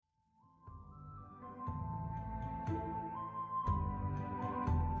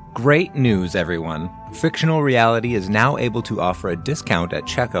Great news, everyone! Fictional Reality is now able to offer a discount at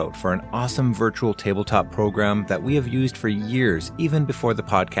checkout for an awesome virtual tabletop program that we have used for years, even before the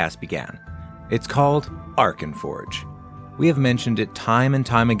podcast began. It's called Arkenforge. We have mentioned it time and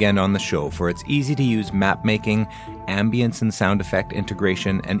time again on the show for its easy-to-use map making, ambience and sound effect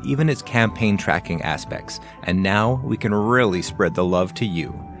integration, and even its campaign tracking aspects. And now we can really spread the love to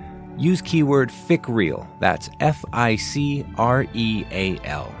you. Use keyword FICREAL, that's FICREAL,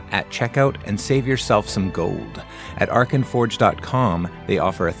 at checkout and save yourself some gold. At Arkenforge.com, they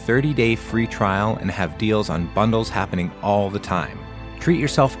offer a 30-day free trial and have deals on bundles happening all the time. Treat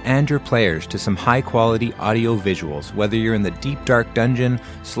yourself and your players to some high-quality audio visuals, whether you're in the deep dark dungeon,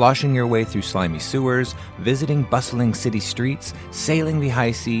 sloshing your way through slimy sewers, visiting bustling city streets, sailing the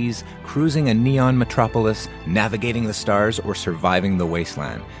high seas, cruising a neon metropolis, navigating the stars, or surviving the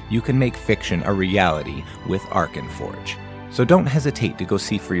wasteland. You can make fiction a reality with Arkenforge. So don't hesitate to go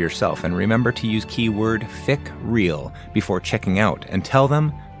see for yourself, and remember to use keyword FICREAL before checking out, and tell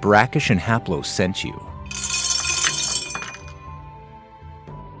them Brackish and Haplo sent you.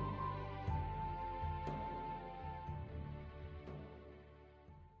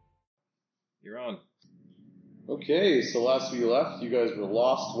 Okay, so last we left, you guys were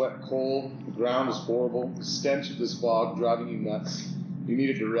lost, wet, cold, the ground was horrible, the stench of this fog driving you nuts. You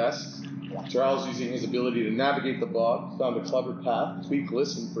needed to rest. Charles, using his ability to navigate the bog, found a clever path. Tweak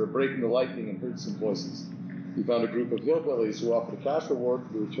listened for a break in the lightning and heard some voices. You found a group of hillbillies who offered a cash reward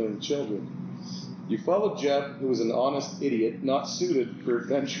for the return of children. You followed Jeb, who was an honest idiot, not suited for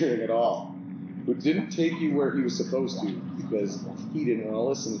adventuring at all, who didn't take you where he was supposed to because he didn't want to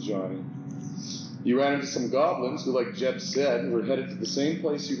listen to Johnny. You ran into some goblins who, like Jeb said, were headed to the same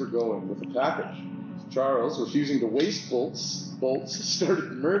place you were going with a package. Charles, refusing to waste bolts,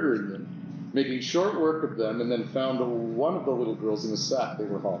 started murdering them, making short work of them, and then found one of the little girls in a sack they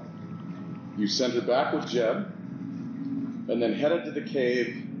were hauling. You sent her back with Jeb, and then headed to the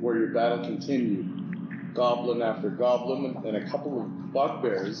cave where your battle continued. Goblin after goblin, and a couple of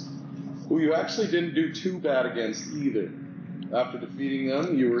bugbears, who you actually didn't do too bad against either. After defeating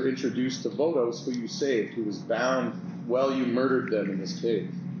them, you were introduced to Vodos, who you saved, who was bound while you murdered them in this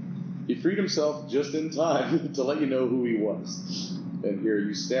cave. He freed himself just in time to let you know who he was. And here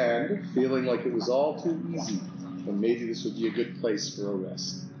you stand, feeling like it was all too easy, and maybe this would be a good place for a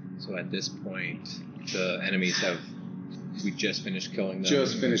rest. So at this point, the enemies we just finished killing them?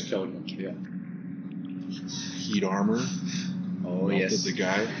 Just finished killing them, yeah. Heat armor. Oh, yes. The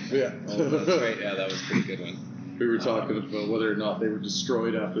guy. Yeah. Oh, that's right. Yeah, that was a pretty good one. We were talking about whether or not they were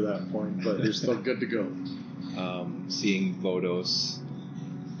destroyed after that point, but they're still good to go. Seeing Vodos,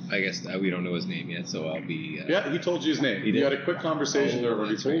 I guess we don't know his name yet, so I'll be... yeah, he told you his name. He did? You had a quick conversation there where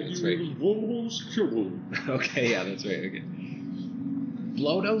he told you right. Vodos killed. Okay, yeah, that's right, okay.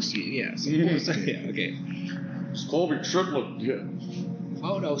 Blodos? Yes. Yeah, okay. It's called me Triplet. Yeah.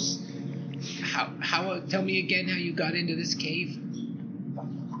 Vodos. How? Tell me again how you got into this cave?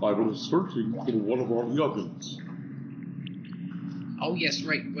 I was searching for one of our youngins. Oh, yes,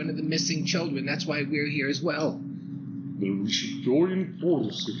 right. One of the missing children. That's why we're here as well. Then we should join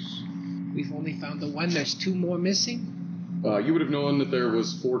forces. We've only found the one. There's 2 more missing? You would have known that there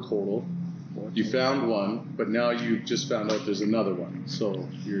was 4 total. You found one, but now you've just found out there's another one. So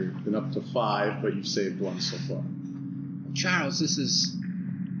you've been up to 5, but you've saved 1 so far. Charles, this is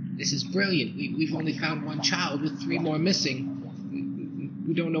brilliant. We've only found 1 child with 3 more missing.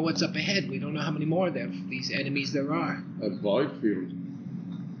 We don't know what's up ahead. We don't know how many more of these enemies there are. At Byfield,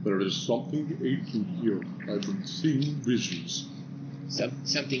 there is something ancient here. I've been seeing visions.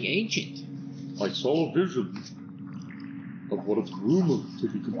 Something ancient? I saw a vision of what is rumored to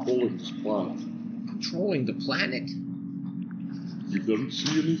be controlling this planet. Controlling the planet? You didn't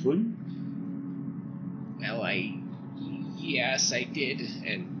see anything? Well, yes, I did.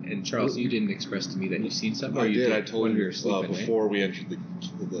 And Charles, you didn't express to me that you've seen something? I did. I told you sleeping, before we entered the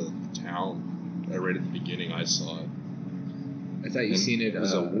town, right at the beginning, I saw it. I thought you seen it. It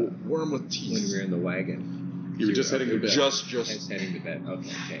was a worm with teeth. When we were in the wagon. You were just heading to bed. Just heading to bed.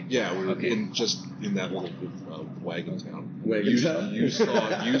 Okay. Yeah, we were in that little wagon town. Town?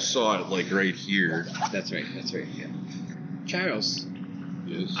 You saw it like right here. That's right. Yeah. Charles.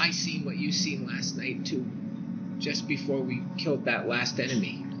 Yes. I seen what you seen last night too. Just before we killed that last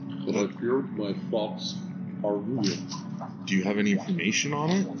enemy. But I fear my thoughts are real. Do you have any information on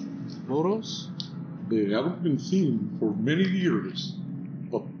it, Vodos? They haven't been seen for many years,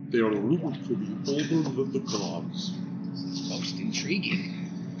 but they are rumored to be older than the gods. It's most intriguing.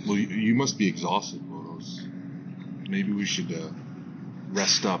 Well, you must be exhausted, Vodos. Maybe we should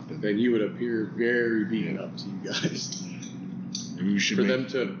rest up. And you would appear very beaten up to you guys. Maybe we should For them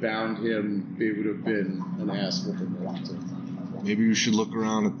to have bound him, it would have been an ass whooping. Maybe we should look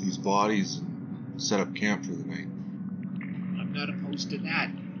around at these bodies and set up camp for the night. I'm not opposed to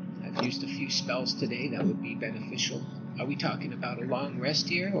that. I've used a few spells today that would be beneficial. Are we talking about a long rest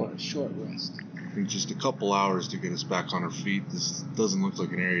here or a short rest? I think just a couple hours to get us back on our feet. This doesn't look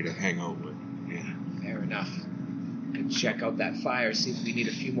like an area to hang out with. Yeah, fair enough. And check out that fire, see if we need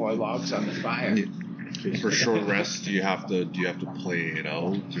a few more logs on the fire. Yeah. For short rest, do you have to play it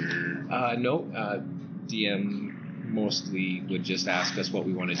out or? No. DM mostly would just ask us what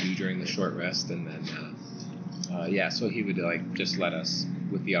we want to do during the short rest, and then so he would just let us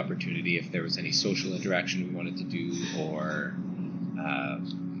with the opportunity if there was any social interaction we wanted to do, or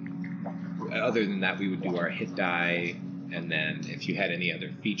other than that we would do our hit die, and then if you had any other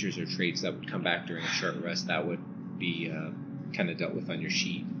features or traits that would come back during a short rest, that would be kind of dealt with on your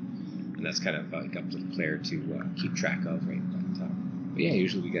sheet, and that's kind of up to the player to keep track of, right? But yeah,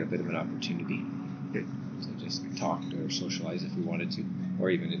 usually we get a bit of an opportunity to just talk or socialize if we wanted to, or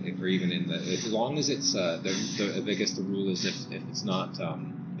even in the, as long as it's I guess the rule is if it's not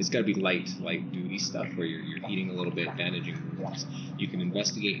it's got to be light duty stuff where you're eating a little bit, bandaging wounds. You can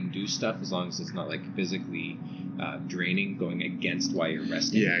investigate and do stuff as long as it's not physically draining, going against while you're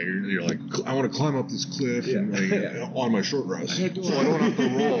resting. Yeah, you're like, I want to climb up this cliff and on my short rest, so I don't have to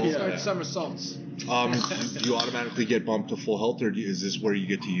roll. Start somersaults. You automatically get bumped to full health, or is this where you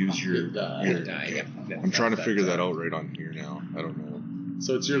get to use your Die. I'm trying to figure that out right on here now. I don't know.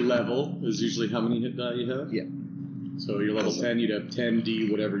 So it's your level is usually how many hit die you have? Yeah. So you're level 10, you'd have 10d,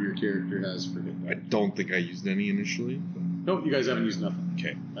 whatever your character has for hit die. I don't think I used any initially. Nope, you guys haven't used nothing.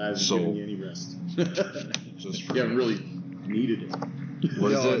 Okay. I haven't So- given you any rest. Just for You haven't really needed it.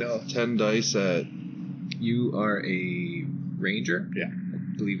 What is No, it? no. 10 dice at. You are a ranger. Yeah. I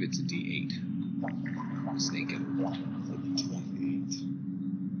believe it's a D8. Mistaken.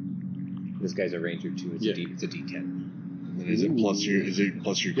 28. This guy's a ranger too. It's Yeah. it's a D10. And then is it plus your? Is it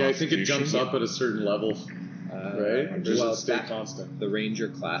plus your? Yeah, I think it constitution? jumps up at a certain level, right? Or does well, it stay that- constant? The ranger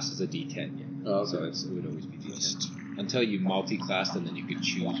class is a D10. Yeah. Oh, okay. So it would always be D10 until you multi-classed, and then you could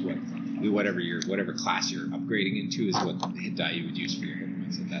choose whatever class you're upgrading into is what the hit die you would use for your hit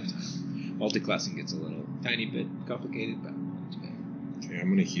points at that time. Multi-classing gets a little tiny bit complicated, but not too bad. Okay, I'm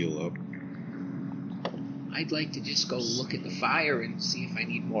gonna heal up. I'd like to just go look at the fire and see if I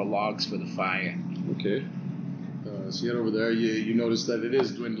need more logs for the fire. Okay. So you head over there. You notice that it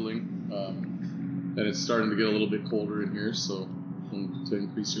is dwindling, and it's starting to get a little bit colder in here. So to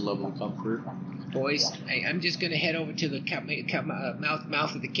increase your level of comfort. Boys, I'm just going to head over to the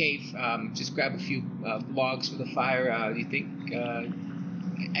mouth of the cave, just grab a few logs for the fire. You think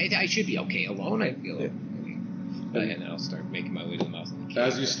I should be okay alone? I feel. And then I'll start making my way to the mouth of the cave.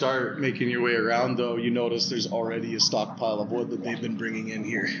 As you start making your way around, though, you notice there's already a stockpile of wood that they've been bringing in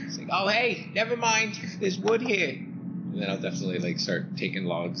here. It's like, oh hey, never mind. There's wood here. And then I'll definitely start taking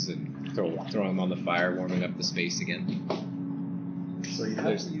logs and throwing them on the fire, warming up the space again. So you have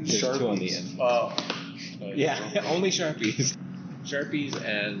There's to use two on Sharpies. the end. Oh. Yeah, only Sharpies. Sharpies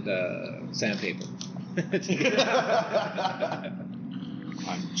and sandpaper.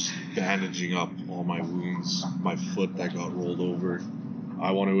 I'm just bandaging up all my wounds. My foot that got rolled over.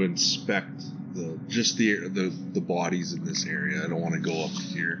 I want to inspect the bodies in this area. I don't want to go up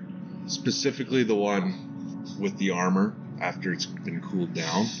here. Specifically the one with the armor after it's been cooled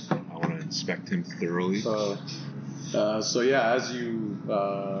down. I want to inspect him thoroughly. So yeah, as you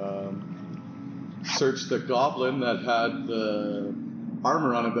search the goblin that had the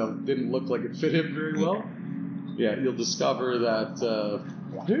armor on it that didn't look like it fit him very well, yeah, you'll discover that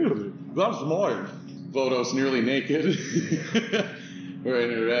dude, that's mine. Vodos nearly naked,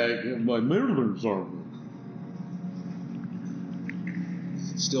 wearing a rag, and my Merlin's armor.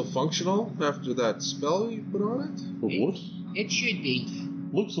 Still functional after that spell you put on it? What? It should be.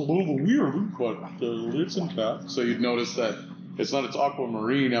 Looks a little weird, but it's intact. So you'd notice that it's not its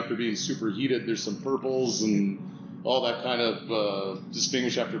aquamarine after being superheated. There's some purples and all that kind of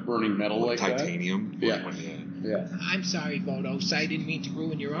distinguished after burning metal like titanium. Yeah. When Yeah. I'm sorry, Vodos. I didn't mean to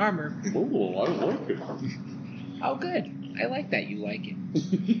ruin your armor. Oh, I like it. Oh, good. I like that you like it.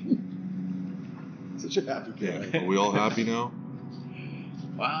 Such a happy guy. Are we all happy now?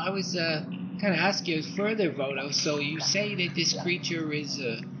 Well, I was kind of asking you further, Vodos. So you say that this creature is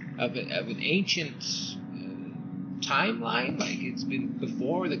of an ancient timeline? Like it's been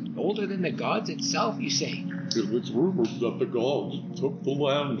older than the gods itself, you say? It's rumored that the gods took the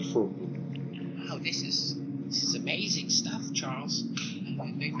land from them. Wow, this is amazing stuff, Charles. I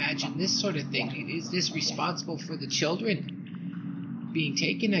imagine this sort of thing. Is this responsible for the children being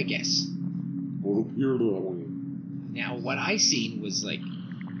taken, I guess? Would appear that way. Now, what I seen was like,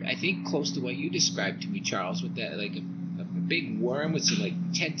 I think close to what you described to me, Charles, with that like a big worm with some like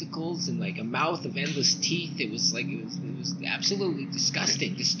tentacles and like a mouth of endless teeth. It was absolutely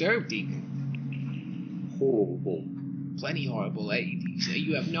disgusting, disturbed even. Horrible. Plenty horrible.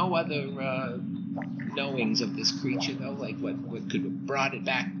 You have no other knowings of this creature though, like what could have brought it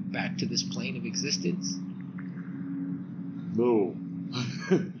back to this plane of existence? No.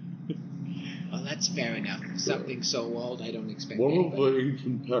 Well, that's fair enough. Something so old, I don't expect. One of anybody. the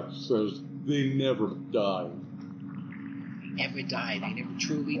ancient texts says they never die. They never die. They never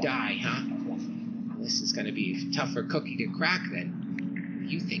truly die, huh? Well, this is going to be a tougher cookie to crack then. What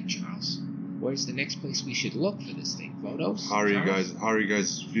do you think, Charles? Where's the next place we should look for this thing? Vodos? How are you Charles?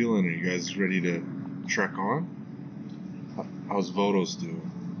 guys feeling? Are you guys ready to trek on? How's Vodos doing?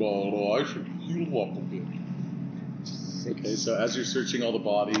 Well, I should heal up a bit. Okay, so as you're searching all the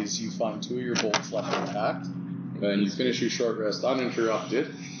bodies, you find 2 of your bolts left intact, and you finish your short rest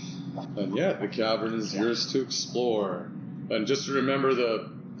uninterrupted. And yeah, the cavern is yours to explore. And just to remember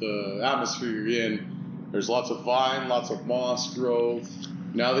the atmosphere you're in, there's lots of vine, lots of moss growth.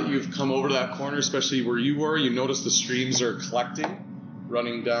 Now that you've come over to that corner, especially where you were, you notice the streams are collecting,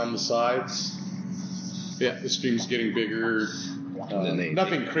 running down the sides. Yeah, the stream's getting bigger.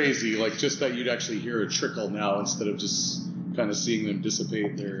 Nothing crazy, like just that you'd actually hear a trickle now instead of just kind of seeing them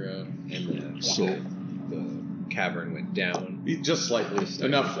dissipate their... The cavern went down. Just slightly.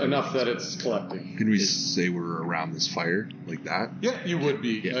 Enough that it's collecting. Can we say we're around this fire like that? Yeah, you would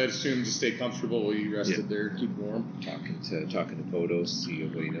be. Yeah. I'd assume to stay comfortable while you rested there, keep warm. Talking to Vodos, see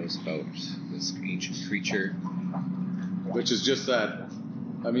what he knows about this ancient creature. Which is just that,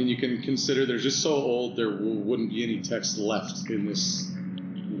 I mean, you can consider they're just so old there wouldn't be any text left in this,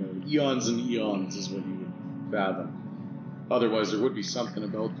 eons and eons is what you would fathom. Otherwise, there would be something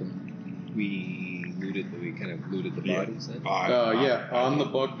about them. We kind of looted the bodies then? On the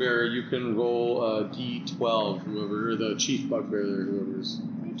bugbear, you can roll a D12, whoever, the chief bugbear there, whoever's.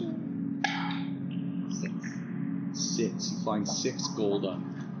 6. You find 6 gold on.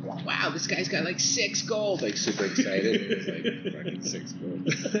 Wow, this guy's got like 6 gold. Like super excited. It was like fucking 6 gold.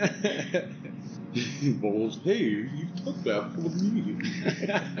 Bowls, hey, you took that from me.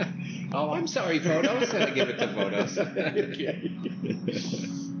 Oh, I'm sorry, Vodos. I give it to Vodos. Okay.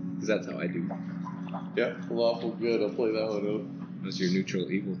 Because that's how I do. Yeah, lawful good. I'll play that one out. What does your neutral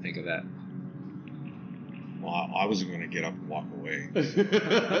evil think of that? Well, I wasn't going to get up and walk away.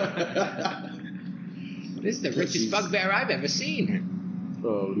 This is the richest bugbear I've ever seen.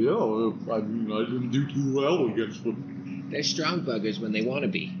 Yeah, I mean, I didn't do too well against them. They're strong buggers when they want to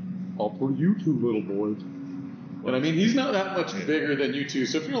be. I'll put you 2 little boys. And I mean, he's not that much bigger than you 2.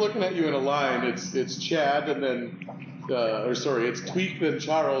 So if you're looking at you in a line, it's Chad and then, it's Tweak, then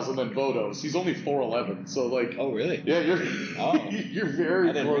Charles, and then Vodos. He's only 4'11", so like. Oh really? Yeah, you're very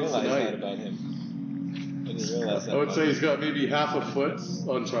I didn't close realize tonight. that about him. I didn't realize that. I would say he's got maybe half a foot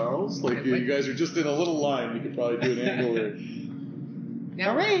on Charles. Like you guys are just in a little line. You could probably do an angle there.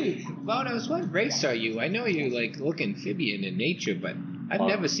 Now, Vodos, what race are you? I know you look amphibian in nature, but I've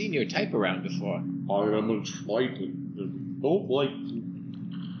never seen your type around before. I am a Triton. Don't like to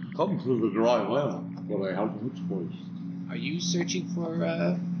come to the dry land, but I have no choice. Are you searching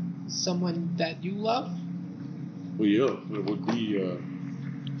for someone that you love? Well, yeah, it would be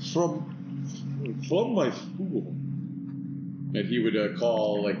from my school. And he would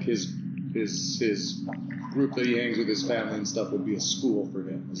call his group that he hangs with, his family and stuff, would be a school for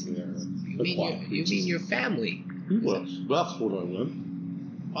him. You mean your family? Yes, that's what I meant.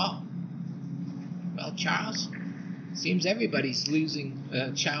 Well, Charles, seems everybody's losing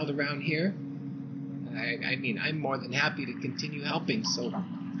a child around here. I mean, I'm more than happy to continue helping, so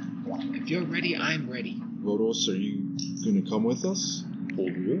if you're ready, I'm ready. Vodos, are you going to come with us? Oh,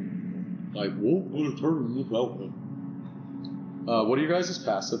 yeah. I won't return without him. What are your guys'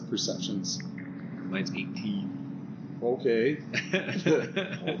 passive perceptions? Mine's 18. Okay.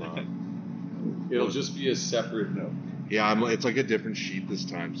 Hold on. It'll just be a separate note. Yeah, it's like a different sheet this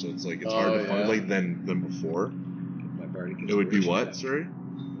time, so it's like it's hard to find than before. My bardic It would be inspiration. what? Sorry.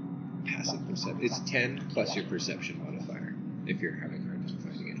 Passive perception. It's 10 plus your perception modifier. If you're having a hard time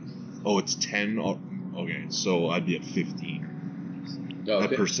finding it. Oh, it's 10. Okay, so I'd be at 15. Okay.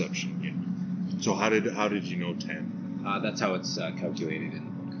 That perception. Yeah. So how did you know 10? That's how it's calculated in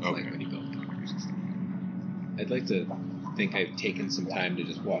the book. Okay. Like when you build characters and stuff. I'd like to think I've taken some time to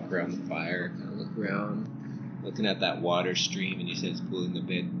just walk around the fire, kind of look around, looking at that water stream, and you said it's pooling a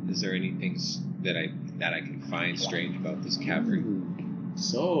bit. Is there any things that I can find strange about this cavern?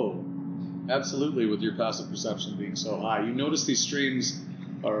 So, absolutely, with your passive perception being so high, you notice these streams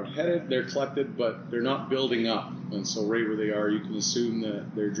are headed, they're collected, but they're not building up. And so right where they are, you can assume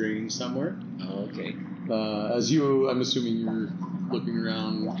that they're draining somewhere. Oh, okay. I'm assuming you're looking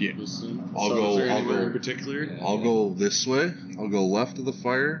around. Yeah. Listening. I'll so go- is there I'll anywhere go- in particular? Yeah. I'll go this way. I'll go left of the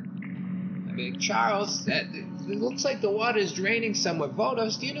fire. I mean, Charles, it looks like the water is draining somewhere.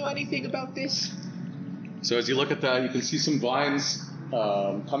 Vodos, do you know anything about this? So as you look at that, you can see some vines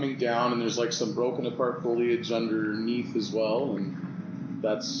coming down, and there's like some broken apart foliage underneath as well, and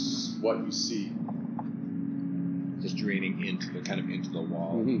that's what you see. Just draining into the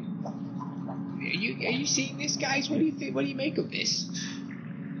wall. Mm-hmm. Are you seeing this, guys? What do you think? What do you make of this?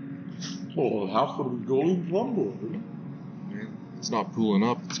 Well, how could we go in rumble? It's not pooling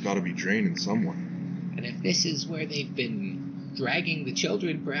up. It's got to be draining somewhere. And if this is where they've been dragging the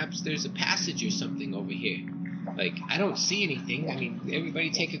children, perhaps there's a passage or something over here. Like, I don't see anything. I mean,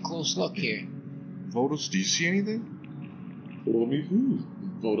 everybody take a close look here. Vodos, do you see anything? Follow me, who?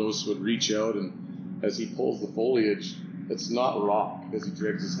 Vodos would reach out, and as he pulls the foliage, it's not rock. As he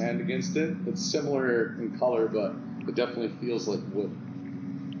drags his hand against it, it's similar in color, but it definitely feels like wood.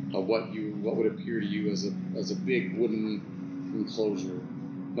 What would appear to you as a big wooden enclosure,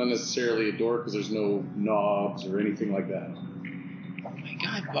 not necessarily a door because there's no knobs or anything like that. Oh my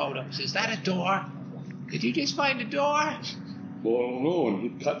God, Vodos, is that a door? Did you just find a door? Well, I don't know, and he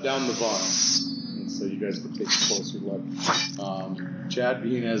cut down the vine, and so you guys could take a closer look. Chad,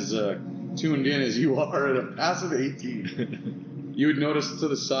 being as tuned in as you are at a passive 18, you would notice to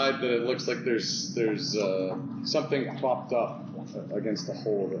the side that it looks like there's something propped up against the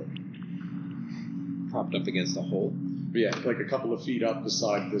hole of it. Propped up against a hole? Yeah, like a couple of feet up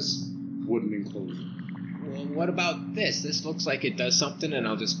beside this wooden enclosure. Well, what about this? This looks like it does something, and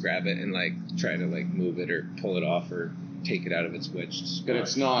I'll just grab it and try to move it or pull it off or take it out of its wedged. But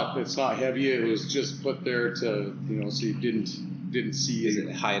it's not heavy. It was just put there to so you didn't see. Is it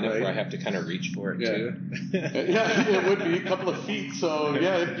high enough right? where I have to kind of reach for it too? Yeah, it would be a couple of feet. So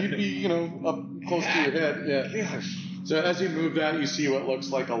yeah, you'd be up close to your head. Yeah. So as you move that, you see what looks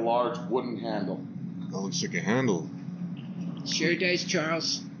like a large wooden handle. That looks like a handle. Sure does,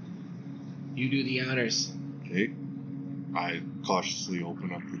 Charles. You do the honors. Okay. I cautiously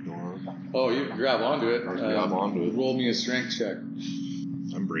open up the door. Oh, you can grab onto it. Grab onto it. Roll me a strength check.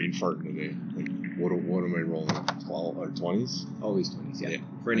 I'm brain farting today. What am I rolling? 12 or 20s? Always 20s, yeah. Yeah.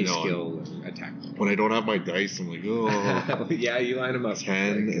 For any I know. skill or attack. When I don't have my dice, I'm like, oh. Yeah, you line them up.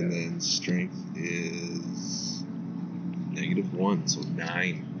 10, and then strength is -1, so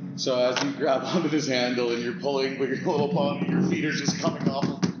 9. So as you grab onto this handle and you're pulling, but your little palm, your feet are just coming off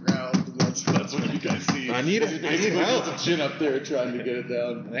of the ground. And that's what you guys see. I need help. There's a chin up there trying to get it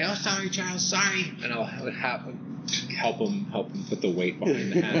down. Oh, sorry, Charles, sorry. And I'll help him put the weight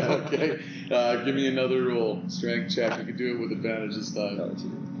behind the handle. Okay. Give me another roll. Strength check. You can do it with advantage this time.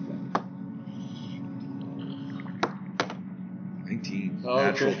 19. Oh,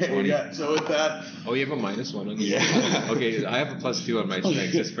 Natural okay. 20. Yeah, so with that, Oh, you have a -1 on you? Yeah. Okay, I have a +2 on my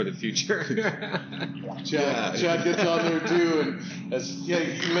strength just for the future. Chad gets on there too, and as he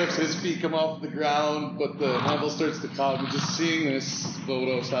lifts, his feet come off the ground, but the handle starts to come. Just seeing this,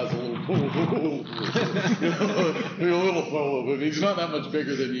 Vodos has a little flow of him. He's not that much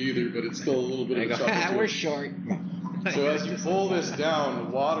bigger than you either, but it's still a little bit I of a go, chuckle to we're him. short. So as you pull this down, the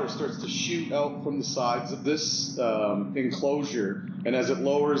water starts to shoot out from the sides of this enclosure, and as it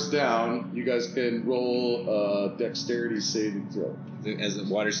lowers down, you guys can roll a dexterity saving throw. As the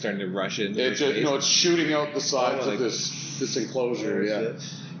water's starting to rush in. It's shooting out the sides Oh, of this enclosure. Yeah.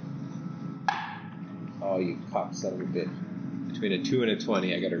 Oh, you cock son of a bitch. Between a 2 and a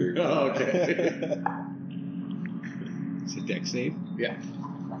 20, I got to reroll. Oh, okay. It's a dex save? Yeah.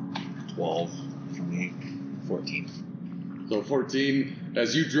 12 for me. 14. So 14,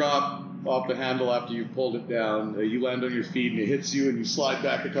 as you drop off the handle after you pulled it down, you land on your feet and it hits you and you slide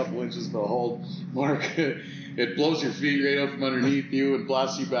back a couple inches for a hold. Mark, it blows your feet right out from underneath you and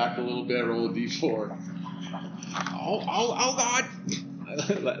blasts you back a little bit. Roll a d4. Oh, God!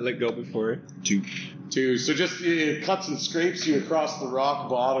 Let go before. 2. So just it cuts and scrapes you across the rock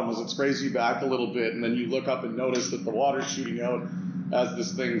bottom as it sprays you back a little bit, and then you look up and notice that the water's shooting out as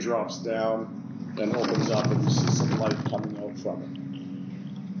this thing drops down and opens up, and you see some light coming out from it.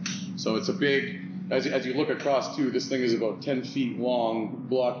 So it's a big, as you look across too, this thing is about 10 feet long,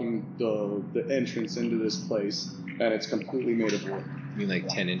 blocking the entrance into this place, and it's completely made of wood. You mean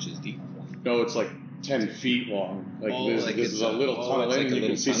 10 inches deep? No, it's 10 feet long. This is a little tunnel in, and you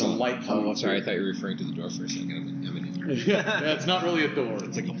can see some light coming up. Sorry, I thought you were referring to the door for a second. I'm an idiot. Yeah, it's not really a door.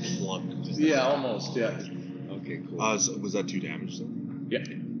 It's like a plug. Yeah, almost, yeah. Okay, cool. Was that 2 damage then? Yeah.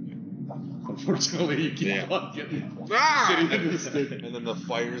 Unfortunately, you keep on getting in the stick. And then the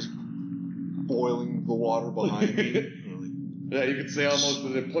fire's boiling the water behind me. Yeah, you could say almost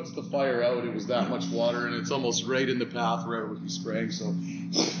that it puts the fire out. It was that much water, and it's almost right in the path where it would be spraying. So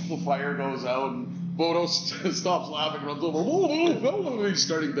the fire goes out, and Bodo stops laughing, runs over. Whoa, he's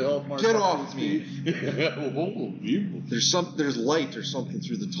starting to help Mark. Get off me! There's light or something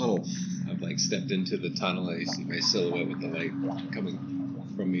through the tunnel. I've like stepped into the tunnel. I see my silhouette with the light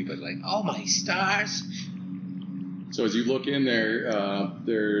coming from me, but like, oh my stars! So as you look in there,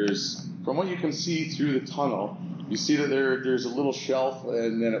 there's, from what you can see through the tunnel, you see that there's a little shelf,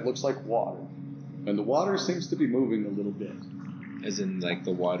 and then it looks like water. And the water seems to be moving a little bit. As in, like,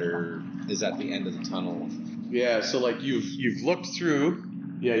 the water is at the end of the tunnel. Yeah, so like you've looked through,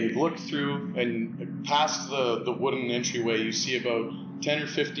 and past the wooden entryway, you see about 10 or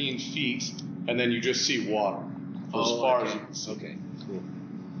 15 feet, and then you just see water as far as you can see. Okay, cool.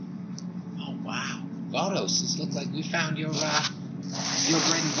 Oh, wow. Vodos, this looks like we found your bread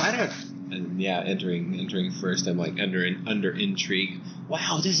and butter. And yeah, entering first, I'm like under intrigue.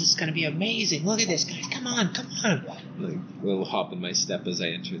 Wow, this is gonna be amazing! Look at this, guys! Come on! Like a little hop in my step as I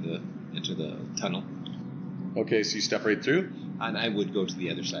enter the tunnel. Okay, so you step right through, and I would go to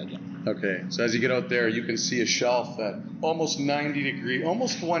the other side. Yeah. Okay, so as you get out there, you can see a shelf that almost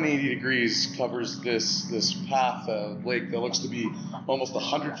 180 degrees covers this path, lake that looks to be almost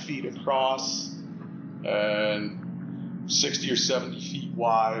 100 feet across and 60 or 70 feet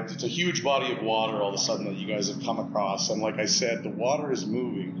wide. It's a huge body of water all of a sudden that you guys have come across. And like I said, the water is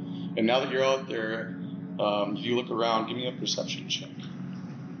moving. And now that you're out there, if you look around, give me a perception check.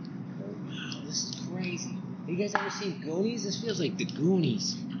 Wow, this is crazy. You guys ever seen Goonies? This feels like the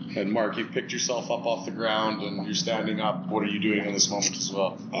Goonies. And Mark, you've picked yourself up off the ground and you're standing up. What are you doing in this moment as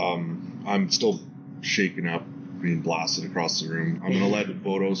well? I'm still shaken up, being blasted across the room. I'm going to let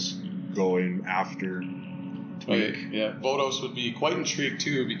Vodos go in after. Okay, yeah. Vodos would be quite intrigued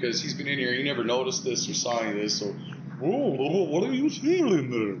too because he's been in here. He never noticed this or saw any of this. So, whoa, what are you feeling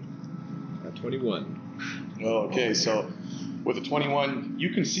there? 21. Oh, okay. So, with a 21,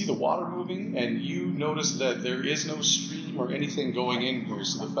 you can see the water moving, and you notice that there is no stream or anything going in here.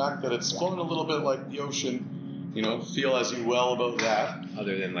 So the fact that it's flowing a little bit like the ocean, feel as you well about that.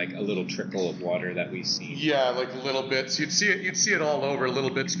 Other than like a little trickle of water that we see. Yeah, like little bits. You'd see it all over, little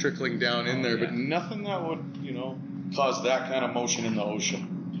bits trickling down in there, but nothing that would, cause that kind of motion in the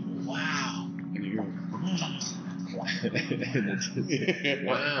ocean. Wow. And you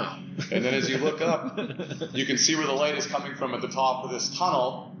Wow. And then as you look up, you can see where the light is coming from at the top of this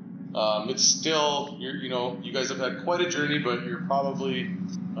tunnel. It's still, you guys have had quite a journey, but you're probably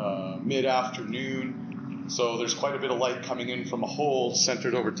mid-afternoon. So there's quite a bit of light coming in from a hole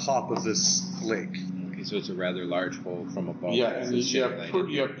centered over top of this lake. Okay, so it's a rather large hole from above. Yeah, and you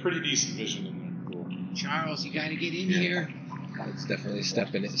have pretty decent vision in there. Cool. Charles, you got to get in here. It's definitely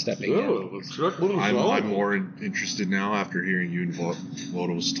stepping in. I'm more interested now after hearing you and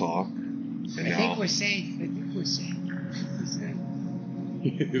Vodos talk. And I think we're safe.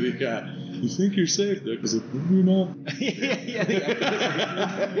 Yeah. You think you're safe there because you're not.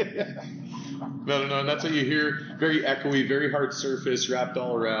 No, and that's what you hear. Very echoey, very hard surface, wrapped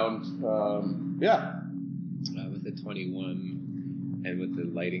all around. With the 21 and with the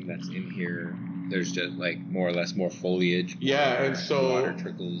lighting that's in here, there's just like more or less more foliage. Yeah, and so water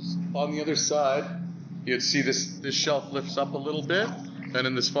trickles. On the other side, you'd see this shelf lifts up a little bit, and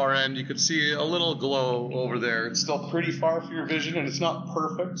in this far end, you could see a little glow over there. It's still pretty far for your vision, and it's not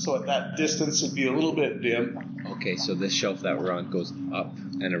perfect, so at that distance, it'd be a little bit dim. Okay, so this shelf that we're on goes up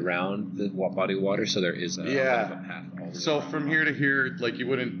and around the body of water, so there is a path. So from here to here, like you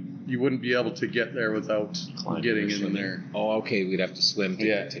wouldn't be able to get there without getting in there. Oh, okay, we'd have to swim to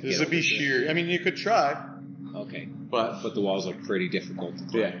get this would be sheer. I mean, you could try. Okay, but the walls are pretty difficult to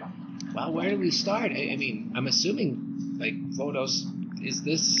climb. Yeah. Well, where do we start? I mean, I'm assuming, like, Vodos, is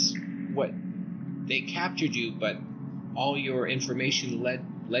this what they captured you, but all your information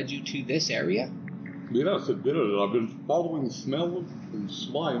led you to this area? Yes, it did. I've been following the smell and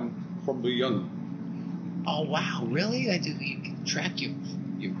slime from the young. Oh wow, really? You can track your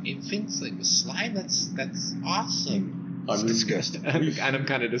infants like with slime? That's awesome. I'm disgusted. And I'm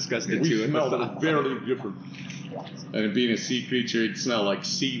kind of disgusted we too. We smell very different. And being a sea creature, it'd smell like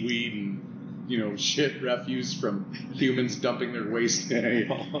seaweed and shit refuse from humans dumping their waste. It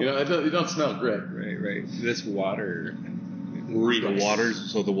don't smell great. Right. This water.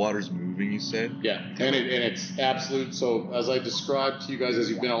 The water's moving, you said? Yeah, and it's absolute. So as I described to you guys as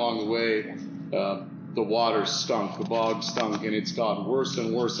you've been along the way, the water stunk, the bog stunk, and it's gotten worse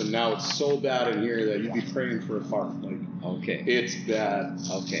and worse, and now it's so bad in here that you'd be praying for a fart. Like, Okay. it's bad.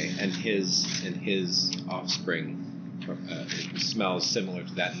 Okay. And his offspring smells similar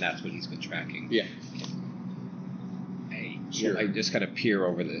to that, and that's what he's been tracking. Yeah. Sure. I just kind of peer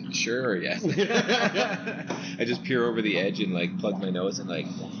over the. Sure, or yes. I just peer over the edge and like plug my nose and like.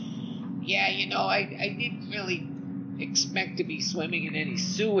 Yeah, I didn't really expect to be swimming in any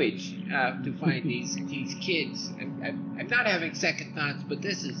sewage to find these kids. I'm not having second thoughts, but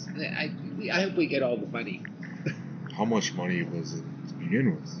this is. I hope we get all the money. How much money was it to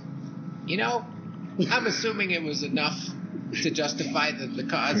begin with? I'm assuming it was enough to justify the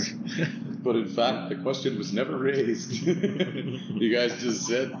cause. But in fact, the question was never raised. You guys just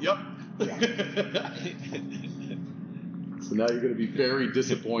said, yep. So now you're going to be very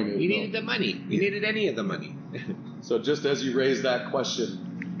disappointed. We needed the money. We needed any of the money. So just as you raise that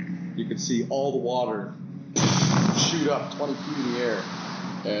question, you can see all the water shoot up 20 feet in the air.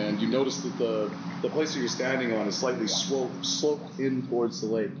 And you notice that the place that you're standing on is slightly sloped in towards the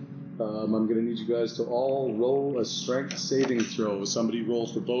lake. I'm going to need you guys to all roll a strength saving throw. Somebody roll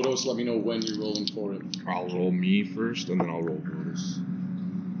for Bodos. Let me know when you're rolling for it. I'll roll me first, and then I'll roll Bodos.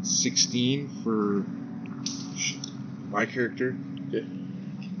 16 for my character. Okay.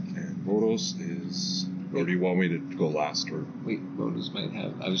 And Bodos is... Or do you want me to go last? Or Wait, Bonus might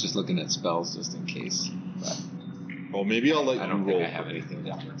have. I was just looking at spells just in case. But oh, maybe I'll let I you don't roll. think I have anything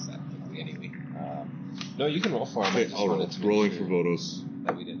that works that quickly anyway. No, you can roll for him. I Okay, just I'll roll. wanted to make Rolling sure for Bodos.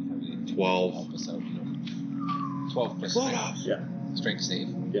 that we didn't have anything 12. to help us out. 12 plus strength. Yeah. Strength save.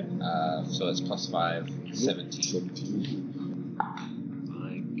 Yeah. So that's plus 5, 17. 17.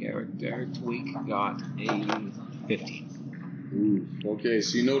 My character tweak got a 15. Ooh. Okay,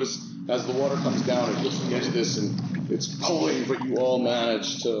 so you notice as the water comes down, it hits the edge of this, and it's pulling, but you all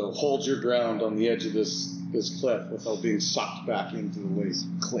manage to hold your ground on the edge of this cliff without being sucked back into the lake.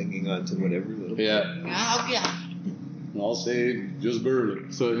 Clinging onto whatever little. Yeah. Oh, God. And I'll say just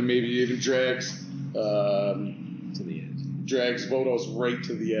barely. So it maybe even drags To the edge. Vodos right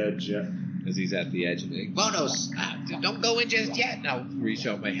to the edge. Yeah. As he's at the edge, and like, Bonos, don't go in just yet. I'll reach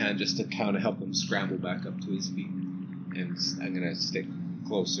out my hand just to kind of help him scramble back up to his feet. And I'm going to stick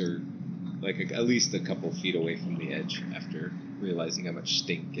closer, like at least a couple feet away from the edge after realizing how much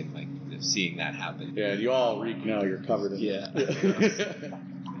stink and like seeing that happen. Yeah, you all reek now. You're covered in it. Yeah.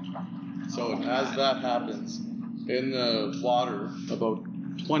 So as that happens, in the water, about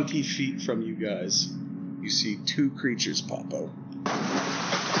 20 feet from you guys, you see two creatures pop out.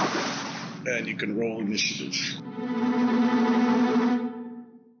 And you can roll initiative.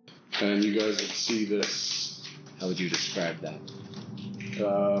 And you guys will see this. How would you describe that?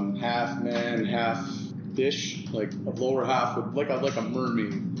 Half man, half fish. Like the lower half would like a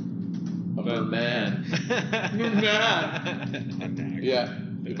mermaid. A merman. Merman. Yeah,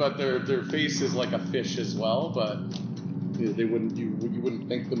 but their face is like a fish as well. But they wouldn't you wouldn't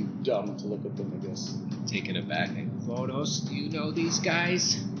think them dumb to look at them, I guess. Taken aback. Bonos, do you know these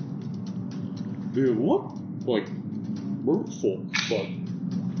guys? They look like merfolk, but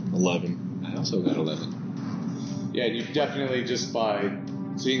 11. I also got 11. yeah, you definitely just by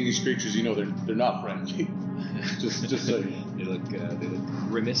seeing these creatures, you know they're not friendly. just so They look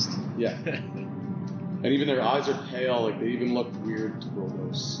grimaced. yeah. And even their eyes are pale, like they even look weird to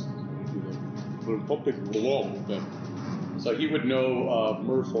Bodos. So he would know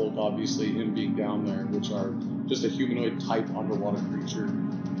merfolk, obviously, him being down there, which are just a humanoid type underwater creature.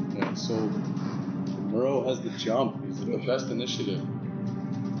 And so Murrow has the jump. He's the best initiative.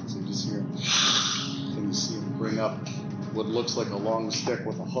 So you just hear him, and you see him bring up what looks like a long stick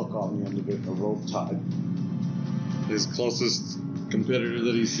with a hook on the end of it and a rope tied. His closest competitor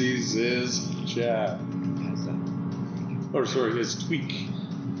that he sees is Chad. How's that? Or sorry, his Tweak.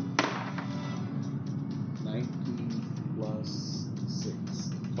 19 plus 6.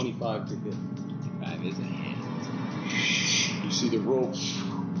 25 to hit. 5 is a hand. You see the rope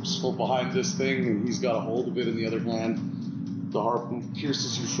slope behind this thing, and he's got a hold of it in the other hand. The harpoon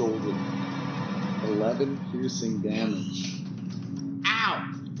pierces your shoulder. 11 piercing damage. Ow!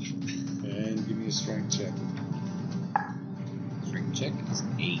 And give me a strength check. Strength check is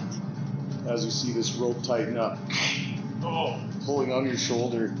 8. As you see this rope tighten up, pulling on your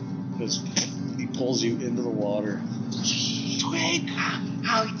shoulder as he pulls you into the water. Twig!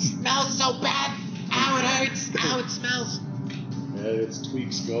 Ow, it smells so bad! Ow, it hurts! Ow, it smells! And it's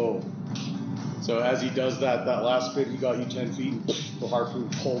Tweak's go. So as he does that last bit, he got you 10 feet, and the harpoon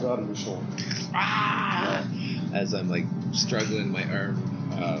pulled out of your shoulder. Ah! As I'm like struggling my arm,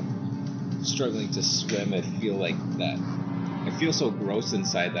 struggling to swim, I feel like that I feel so gross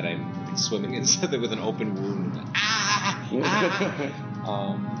inside that I'm swimming inside with an open wound.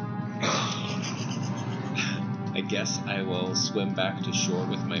 I guess I will swim back to shore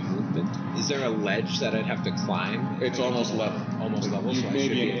with my movement. Is there a ledge that I'd have to climb? It's almost level. Almost level, so I should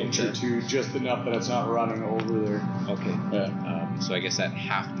Maybe be an able inch to... or two, just enough that it's not running over there. Okay. Yeah. So I guess that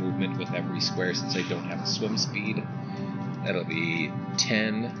half movement with every square, since I don't have a swim speed, that'll be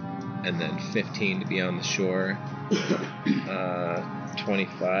 10, and then 15 to be on the shore.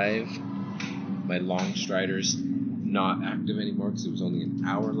 25. My long strider's not active anymore because it was only an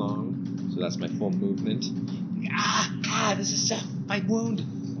hour long, so that's my full movement. This is my wound.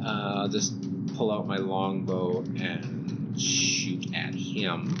 I'll just pull out my longbow and shoot at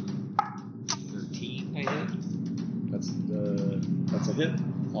him. 13, I hit. That's a hit.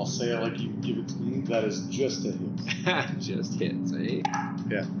 I'll say it like you give it to me. That is just a hit. Just hits, eh?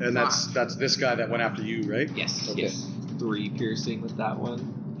 Yeah, and that's this guy that went after you, right? Yes, Okay. yes. 3 piercing with that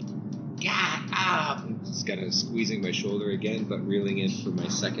one. Just kind of squeezing my shoulder again, but reeling in for my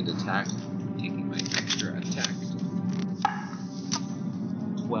second attack. Taking my extra attack.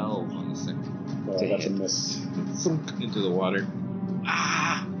 12 on the second. That's a miss. Thunk into the water.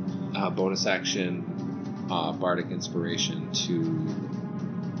 Bonus action, Bardic Inspiration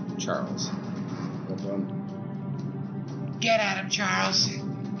to Charles. Well done. Get at him, Charles.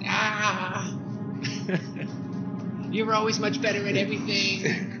 You're always much better at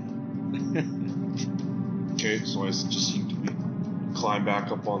everything. Okay, so I just seem to climb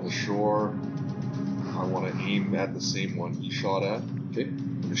back up on the shore. I want to aim at the same one he shot at. Okay.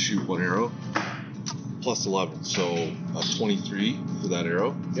 I'm going to shoot one arrow. Plus 11, so 23 for that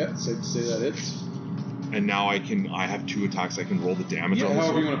arrow. Yeah, say that hits. And now I have 2 attacks. I can roll the damage on this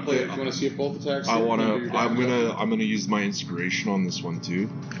However one. you want to play it. If you want to see if both attacks. I'm gonna gonna use my inspiration on this one too.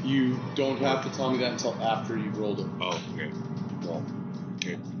 You don't have to tell me that until after you've rolled it. Oh, okay. Well,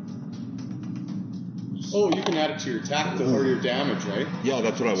 okay. Oh, you can add it to your attack or your damage, right? Yeah,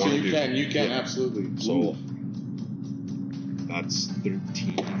 that's what I So want to do. you can Yeah. absolutely. So that's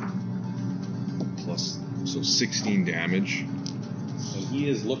 13 plus, so 16 damage. And he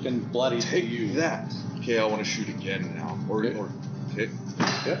is looking bloody to Take you. that. Okay, I want to shoot again now. Okay.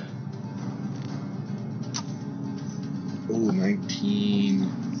 Yeah. Oh, 19,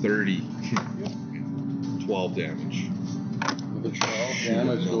 30. 12 damage. With the 12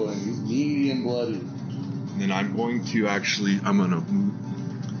 damage going. He's medium bloody. And then I'm going to I'm going to move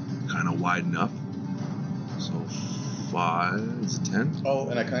kind of widen up. So 5 is a 10. Oh,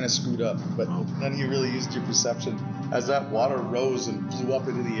 and I kind of screwed up, but then you really used your perception. As that water rose and flew up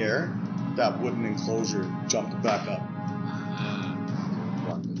into the air, that wooden enclosure jumped back up.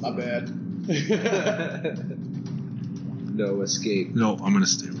 My bad. No escape. No, I'm going to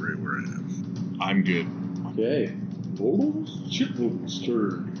stay right where I am. I'm good. Okay. Chipmunk's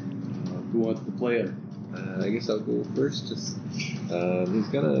turn. Who wants to play it? I guess I'll go first. Just he's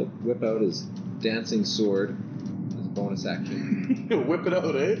gonna whip out his dancing sword as a bonus action. Whip it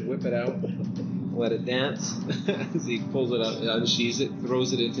out, eh? Whip it out, let it dance. As he pulls it out, unsheathes it,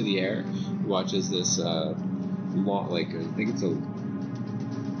 throws it into the air. Watches this long, I think it's a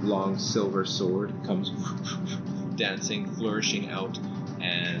long silver sword comes dancing, flourishing out,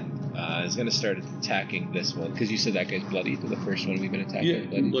 and is going to start attacking this one because you said that guy's bloody. The first one we've been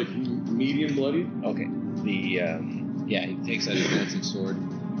attacking, bloody. Like medium bloody. Okay. He takes out his dancing sword.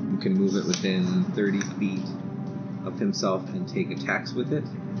 You can move it within 30 feet of himself and take attacks with it.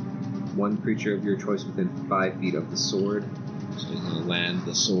 One creature of your choice within 5 feet of the sword. So he's going to land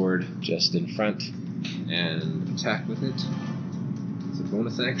the sword just in front and attack with it. It's a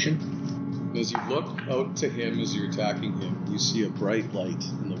bonus action. As you look out to him as you're attacking him, you see a bright light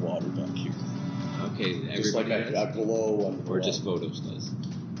in the water back here. Okay, Just like everybody a does? glow on the Or just Photos does?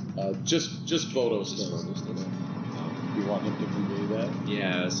 just Vodos Just does. Photos does. You want him to convey that?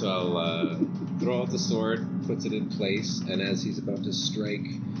 Yeah, so I'll throw out the sword, puts it in place, and as he's about to strike,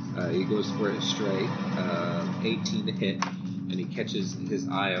 he goes for a strike, 18 to hit, and he catches his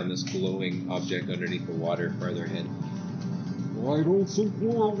eye on this glowing object underneath the water farther ahead. I don't think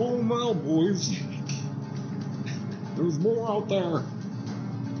we're alone now, boys. There's more out there.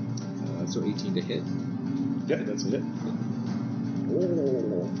 So 18 to hit. Yeah, that's it.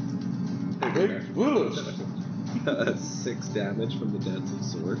 Oh. Big bush. 6 damage from the dancing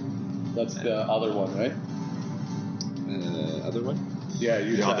sword. That's the other one, right? Other one? Yeah,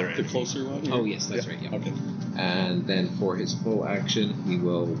 you The attack other the enemy. closer one. Oh yes, that's right. Yeah. Okay. And then for his full action, he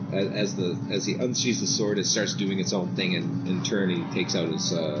will, as he unsheathes the sword, it starts doing its own thing, and in turn he takes out his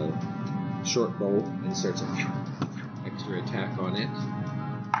short bow and starts an extra attack on it.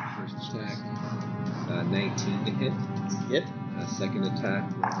 First attack, 19 to hit. Hit. Second attack.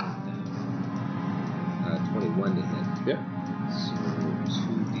 21 to hit. Yep. So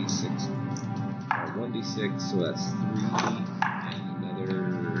 2d6. 1d6, so that's 3, and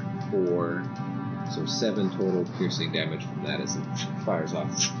another 4. So 7 total piercing damage from that as it fires off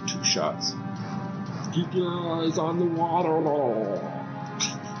 2 shots. Keep your eyes on the water.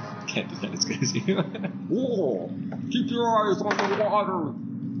 Can't do that as good as you. Whoa! Keep your eyes on the water.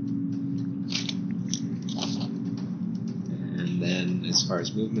 And then, as far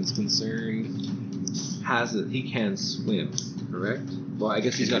as movement's concerned, he can swim, correct? Well, I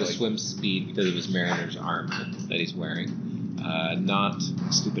guess he's got a swim speed because of his mariner's armor that he's wearing. Not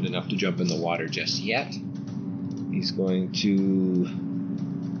stupid enough to jump in the water just yet. He's going to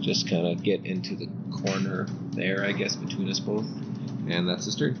just kind of get into the corner there, I guess, between us both. And that's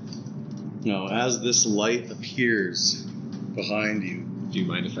his turn. Now, as this light appears behind you, Do you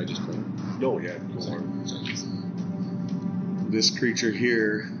mind if I just play it? oh yeah, this creature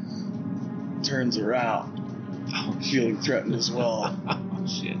here turns around, feeling threatened as well, Oh,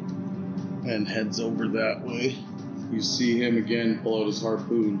 shit. and heads over that way. You see him again pull out his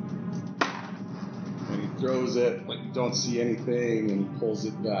harpoon. And he throws it, don't see anything, and he pulls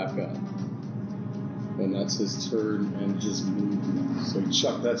it back up. And that's his turn and his movement. So he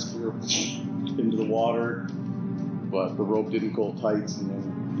chucked that spear into the water, but the rope didn't go tight, and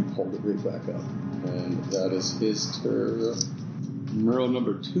then he pulled it right back up. And that is his turn. Merle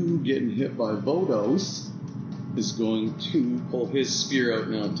number 2, getting hit by Vodos, is going to pull his spear out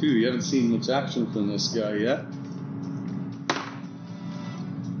now too. You haven't seen much action from this guy yet.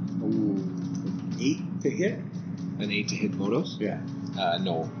 Ooh, 8 to hit? An 8 to hit Vodos? Yeah.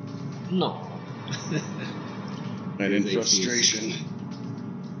 No. And in His AC is frustration,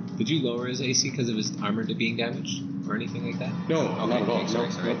 Did you lower his AC because of his armor to being damaged? Or anything like that? No, Okay, not at all. okay,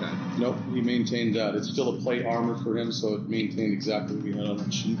 sorry, Nope, nope, he maintained that. It's still a plate armor for him, so it maintained exactly what we had on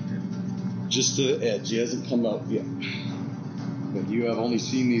that sheet. Just to the edge. He hasn't come out yet. But you have only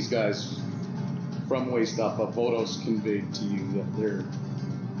seen these guys from waist up. Vodos conveyed to you that they're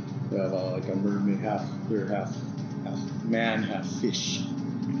like a mermaid, they're half man, half fish.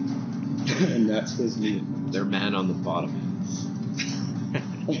 And that's his name. They're man on the bottom.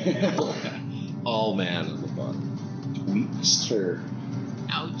 All man on the bottom. Tweakster.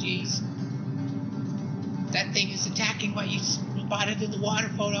 Oh, jeez. That thing is attacking what you spotted in the water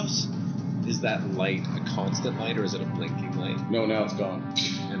photos. Is that light a constant light or is it a blinking light? No, now it's gone.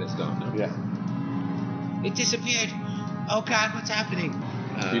 And it's gone now? Yeah. It disappeared. Oh, God, what's happening?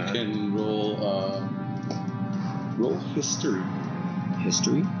 You can roll history.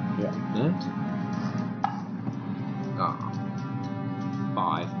 History? Yeah. That?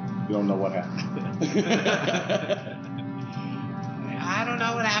 5. You don't know what happened. I don't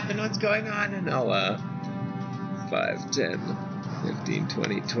know what happened. What's going on? And I'll 5, 10, 15,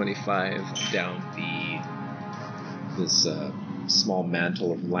 20, 25 down this small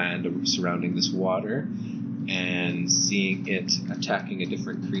mantle of land surrounding this water, and seeing it attacking a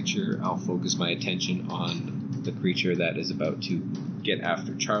different creature, I'll focus my attention on the creature that is about to get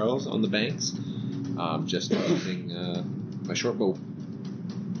after Charles on the banks, just using my short bow.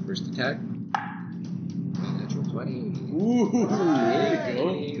 First attack. Natural 20. Ooh, there you go.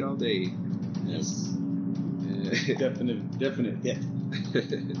 8 all day. Yes. Definite hit.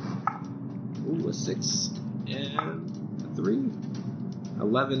 Ooh, a 6 and a 3.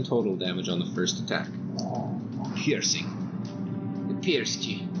 11 total damage on the first attack. Piercing. it pierced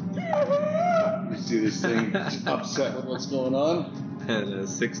you. You see this thing upset with what's going on? And a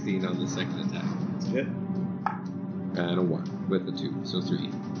 16 on the second attack. Hit. And a 1 with the 2, so 3.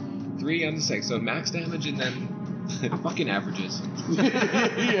 3 on the second, so max damage and then fucking averages.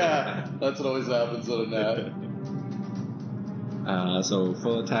 Yeah, that's what always happens on that. So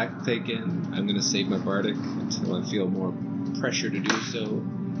full attack taken. I'm going to save my Bardic until I feel more pressure to do so.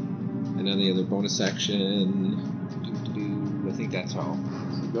 And then the other bonus action. I think that's all.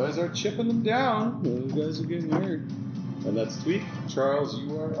 So you guys are chipping them down. You guys are getting hurt. And that's Tweak. Charles,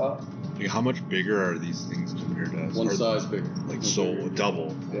 you are up. Like, how much bigger are these things compared to us? One Are- size bigger. Like, so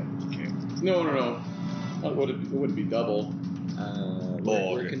double. Yeah. Okay. No. It wouldn't be double.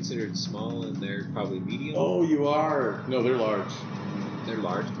 We're okay. considered small and they're probably medium. Oh, you are. No, they're large. They're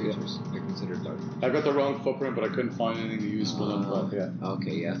large creatures. They're considered large. I got the wrong footprint, but I couldn't find anything useful in but yeah.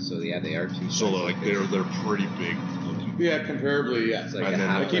 Okay, yeah. So yeah, they are two. So like they're pretty big looking. Yeah, comparably, yeah. It's like And a then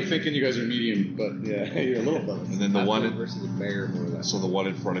half. I keep thinking you guys are medium, but yeah, you're a little bit. And then the half one, versus a bear, more or less. so the one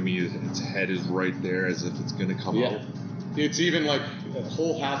in front of me, its head is right there, as if it's gonna come Yeah. out. It's even like a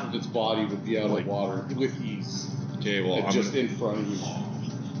whole half of its body would be out Like- of water with ease. Okay, well Like I'm just gonna, in front of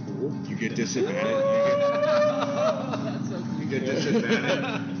you. You get disadvantage.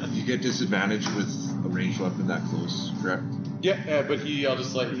 You get disadvantage with a ranged weapon that close, correct? Yeah, but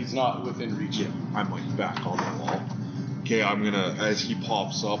he's not within reach. Yeah, I'm like back on the wall. Okay, I'm gonna, as he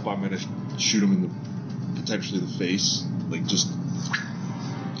pops up, I'm gonna shoot him in potentially the face, like just,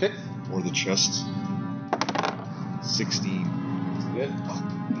 Okay. or the chest. 16. Good.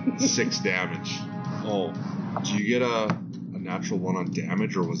 6 damage. Oh, do you get a natural 1 on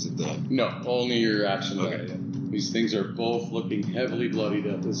damage, or was it the? No, only your action. Okay. Die. These things are both looking heavily bloodied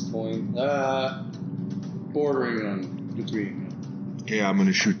at this point. Bordering on between. Okay, I'm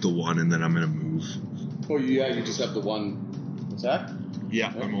gonna shoot the 1 and then I'm gonna move. Oh yeah, you just have the 1 attack.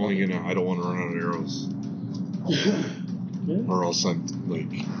 Yeah, I'm only gonna. I don't want to run out of arrows, or else I'm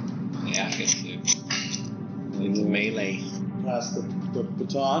like. Yeah, it's melee. Pass the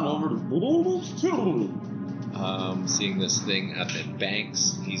baton over to. Seeing this thing at the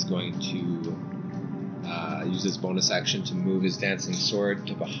banks, he's going to use his bonus action to move his dancing sword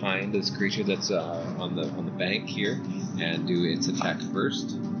to behind this creature that's on the bank here, and do its attack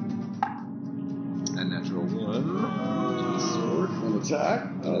first. A natural 1 to the sword. An attack?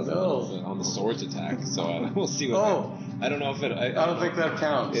 Oh no. On the sword's attack. So we'll see what. I don't know if it. I don't think that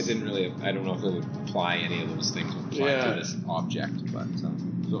counts. It didn't really. I don't know if it would apply any of those things to this object, but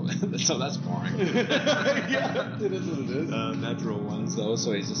so that's boring. Yeah, it is what it is. Natural 1s though,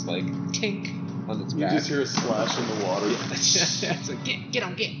 so he's just like tink on its You back. just hear a splash in the water. So get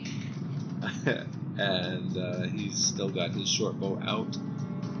on, get. And he's still got his short bow out.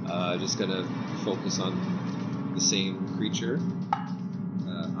 Just gonna focus on the same creature.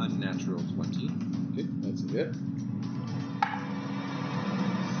 Unnatural 20. Okay, that's it.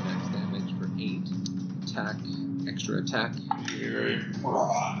 Max damage for 8. Attack, extra attack.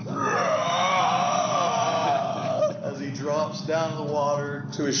 As he drops down the water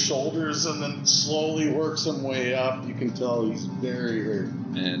to his shoulders and then slowly works his way up, you can tell he's very hurt.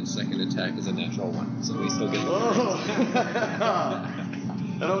 And second attack is a natural 1, so we still get the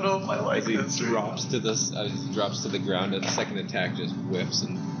I don't know if I like as he this. drops to the ground, and the second attack just whiffs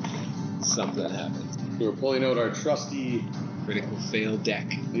and something happens. We're pulling out our trusty. Critical fail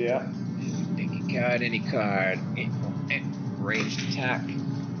deck. Yeah. Pick a card, any card. Ranged attack.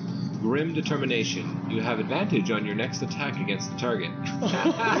 Grim Determination. You have advantage on your next attack against the target.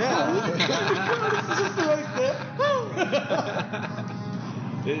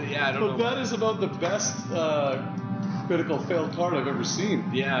 Yeah, I don't know. But that is about the best critical fail card I've ever seen.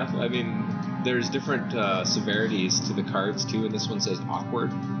 Yeah, I mean, there's different severities to the cards too, and this one says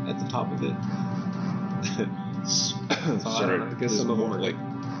awkward at the top of it. Sorry, I guess some of them are like.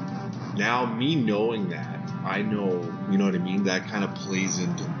 Now, me knowing that, I know, you know what I mean? That kind of plays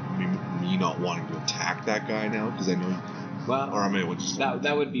into me not wanting to attack that guy now, because I know. Well, or am I just.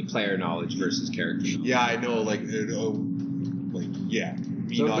 That would be player knowledge versus character knowledge. Yeah, I know, yeah.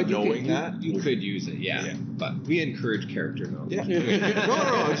 Me So, not but knowing that. You could use it, yeah. But we encourage character knowledge. Yeah. No,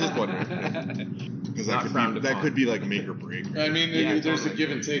 I was just wondering. Because that could be like make or break. I mean, Yeah, there's totally. a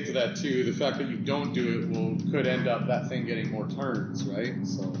give and take to that too. The fact that you don't do it could end up that thing getting more turns, right?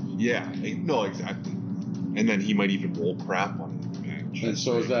 So. Yeah, no, exactly. And then he might even roll crap on the bench. And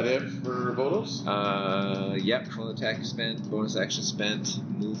so is that it for Vodos? Yep, full attack spent, bonus action spent,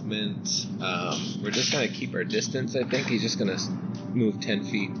 movement. We're just going to keep our distance, I think. He's just going to move 10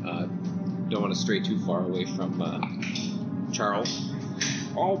 feet. Don't want to stray too far away from Charles.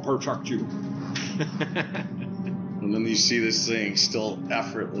 I'll protect you. And then you see this thing still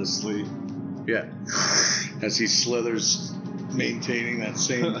effortlessly, as he slithers, maintaining that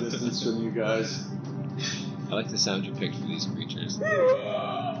same distance from you guys. I like the sound you picked for these creatures.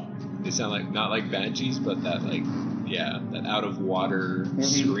 They sound like, not like banshees, but that that out of water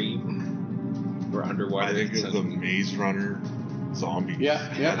scream or underwater. I think of the Maze Runner zombie.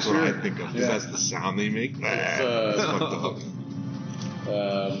 Yeah, That's sure. what I think of, because that's the sound they make. It's fucked up.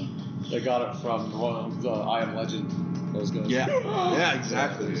 They got it from the I Am Legend. Those guys. Yeah,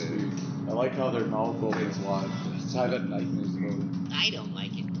 exactly. I like how their mouth opens wide. I have nightmares about it. I don't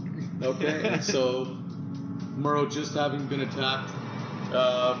like it. Okay, and so Murrow just having been attacked.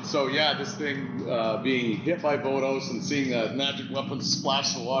 This thing being hit by Vodos and seeing that magic weapon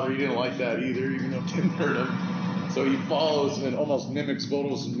splash the water, he didn't like that either, even though it didn't hurt him. So he follows and almost mimics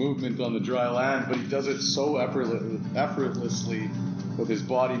Vodos' movement on the dry land, but he does it so effortlessly with his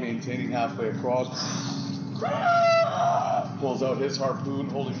body maintaining halfway across. Pulls out his harpoon,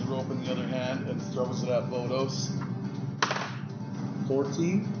 holding the rope in the other hand, and throws it at Vodos.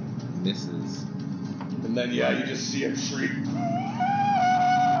 14. Misses. And then, you just see him shriek.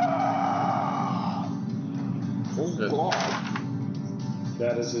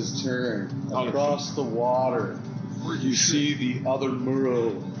 That is his turn. Across the water, you see the other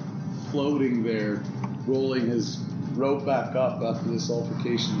Murrow floating there, rolling his rope back up after this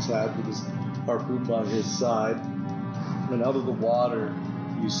altercation he's had with his harpoon by his side. And out of the water,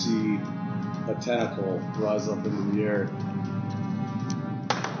 you see a tentacle rise up into the air.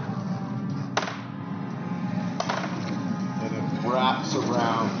 And it wraps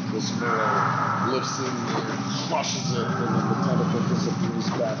around this Murrow, lifts in there, crushes it, and then the tentacle disappears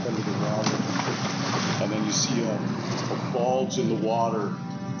back under the water. And then you see a bulge in the water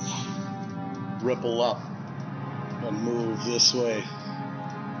ripple up and move this way.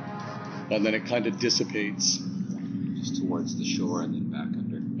 And then it kind of dissipates. Just towards the shore and then back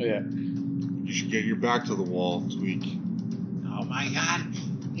under. Yeah. You should get your back to the wall, Tweak. Oh my god,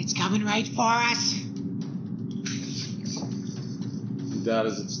 it's coming right for us. That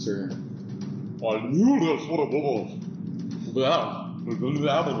is its turn. I knew this would have been.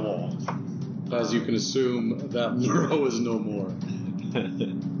 As you can assume, that Murrow is no more.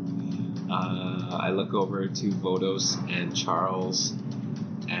 I look over to Vodos and Charles,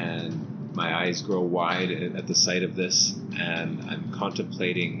 and my eyes grow wide at the sight of this, and I'm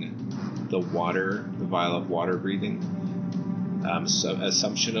contemplating the vial of water breathing. So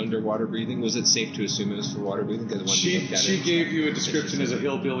assumption underwater breathing. Was it safe to assume it was for water breathing? She gave you a description as a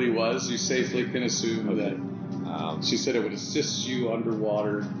hillbilly was. You safely can assume that. She said it would assist you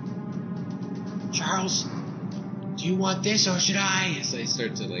underwater. Charles, do you want this or should I? Yes, I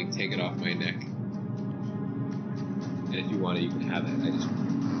start to take it off my neck. And if you want it, you can have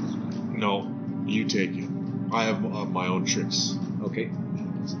it. No, you take it. I have my own tricks. Okay.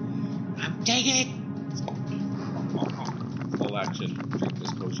 I'm taking it. Full action. Drink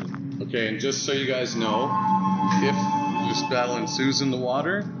this potion. Okay, and just so you guys know, if this battle ensues in the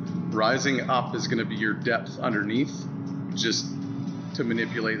water, rising up is going to be your depth underneath, just to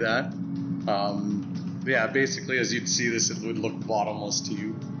manipulate that. Yeah, basically, as you'd see this, it would look bottomless to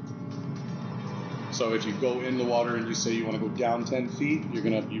you. So if you go in the water and you say you want to go down 10 feet, you're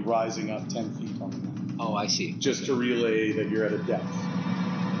going to be rising up 10 feet on the ground. Oh, I see. Just to relay that you're at a depth.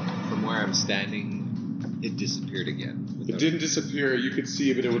 From where I'm standing, it disappeared again. It didn't disappear. You could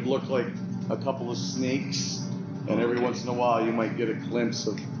see, but it would look like a couple of snakes, and every once in a while you might get a glimpse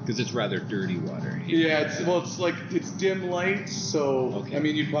of. Because it's rather dirty water. Yeah, it's dim light, so Okay. I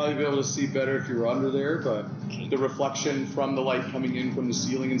mean you'd probably be able to see better if you were under there, but the reflection from the light coming in from the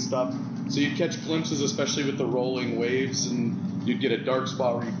ceiling and stuff. So you'd catch glimpses, especially with the rolling waves, and you'd get a dark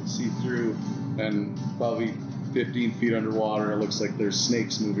spot where you could see through, and probably 15 feet underwater, it looks like there's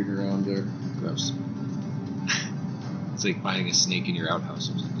snakes moving around there. Gross. It's like finding a snake in your outhouse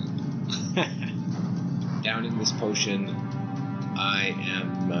or something. Downing this potion, I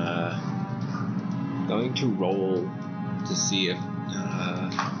am going to roll to see if...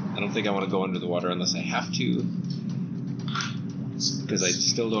 I don't think I want to go under the water unless I have to. Because I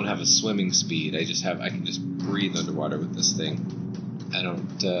still don't have a swimming speed. I can just breathe underwater with this thing. I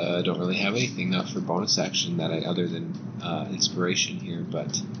don't really have anything for bonus action other than inspiration here,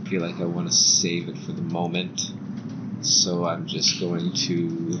 but I feel like I want to save it for the moment. So I'm just going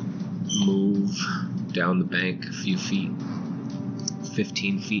to move down the bank a few feet,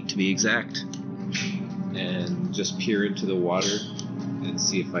 15 feet to be exact, and just peer into the water and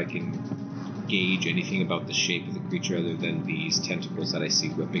see if I can gauge anything about the shape of the creature other than these tentacles that I see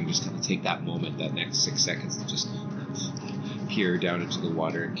whipping. Just kind of take that moment, that next 6 seconds, to just peer down into the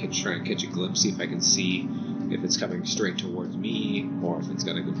water and try and catch a glimpse, see if I can see if it's coming straight towards me or if it's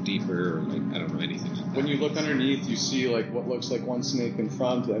gonna go deeper, or I don't know, anything like that. When you look underneath, you see what looks like one snake in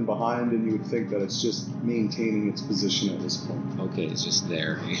front and behind, and you would think that it's just maintaining its position at this point. Okay, it's just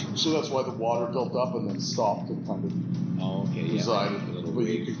there. So that's why the water built up and then stopped and kind of Oh, okay, yeah. resided. A little But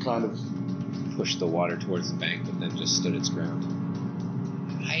you wave could kind of... pushed the water towards the bank, but then just stood its ground.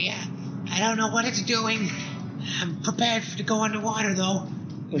 I don't know what it's doing. I'm prepared to go underwater, though.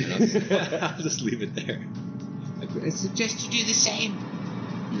 I'll just leave it there. I suggest you do the same.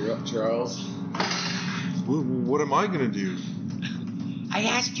 You're up, Charles. What am I gonna do? I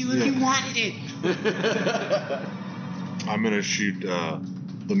asked you if you wanted it. I'm gonna shoot the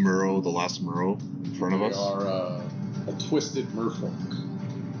last Murrow in front of They us. are a twisted merfolk.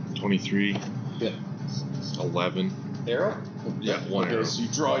 23. Yeah. 11. Arrow? Yeah, one Okay, arrow. so you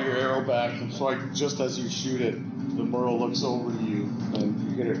draw your arrow back, and so just as you shoot it, the Murrow looks over to you, and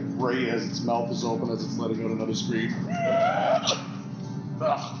you hit it right as its mouth is open, as it's letting out another scream.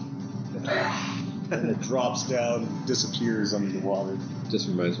 And it drops down and disappears under the water. Just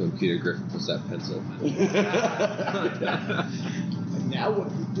reminds me when Peter Griffin was that pencil. And now what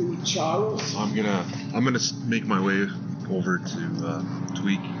are you doing, Charles? I'm gonna make my way over to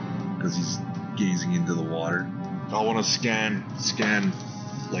Tweak because he's gazing into the water. I want to scan,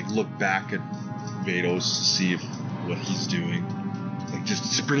 like look back at Vados to see if what he's doing. Like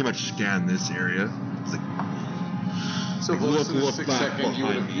just pretty much scan this area. It's like, So like, Vodos in the look 6 back second, you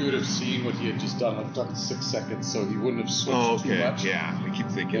behind me. would have seen what he had just done. I've done 6 seconds, so he wouldn't have switched Oh, too okay. much. Yeah, I keep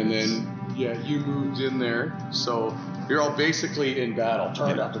thinking. And it's- then, yeah, you moved in there, so you're all basically in battle,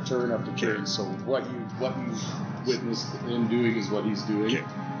 turn after turn after turn. So what you witnessed him doing is what he's doing. Okay.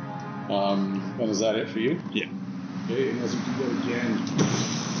 And is that it for you? Yeah. Okay, and as you do that again,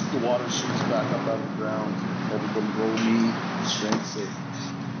 the water shoots back up out of the ground. Everybody roll me strength save.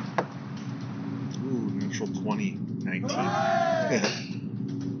 Ooh, natural 20, 19.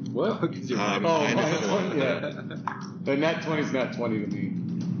 What? Oh, minus 20, yeah. The nat 20 is nat 20 to me.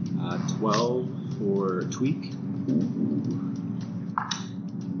 12 for Tweak.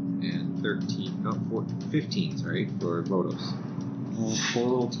 And 15, sorry, for Vodos. Poor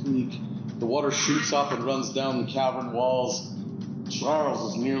little Tweak. The water shoots up and runs down the cavern walls.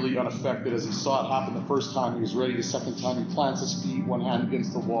 Charles is nearly unaffected as he saw it happen the first time. He was ready the second time. He plants his feet, one hand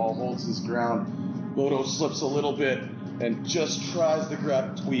against the wall, holds his ground. Vodos slips a little bit and just tries to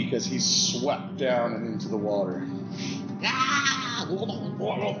grab Tweak as he's swept down and into the water.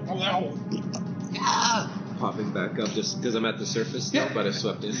 Popping back up just because I'm at the surface still, but I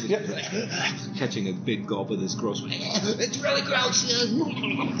swept in. Yeah. Catching a big gulp of this gross. It's really gross. And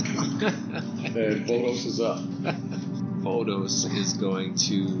Vodos is up. Vodos is going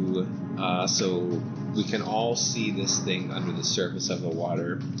to. So we can all see this thing under the surface of the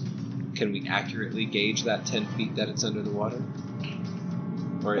water. Can we accurately gauge that 10 feet that it's under the water?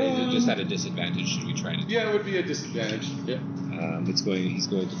 Or is it just at a disadvantage? Should we try to? Yeah, it would be a disadvantage. Yeah. He's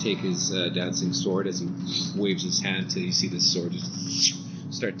going to take his dancing sword as he waves his hand till you see the sword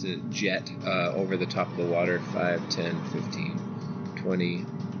just start to jet over the top of the water. 5, 10, 15, 20,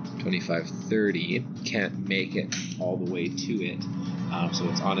 25, 30. Can't make it all the way to it. So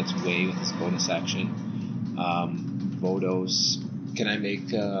it's on its way with his bonus action. Vodos, can I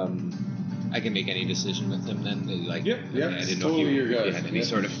make... I can make any decision with him then? Like, Yeah, okay, I didn't know totally if your he guys. had any Yeah.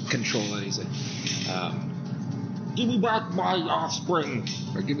 sort of control. And he's like, give me back my offspring.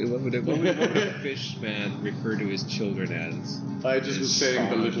 Or give me, what would a fish man refer to his children as? I just was saying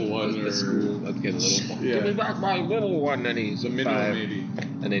the little one The or school, I'd get a little. Yeah. Give me back my little one. And he's the minnow 5. maybe.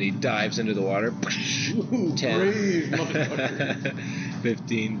 And then he dives into the water. Ooh, 10. brave motherfucker.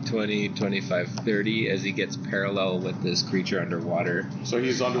 15, 20, 25, 30 as he gets parallel with this creature underwater. So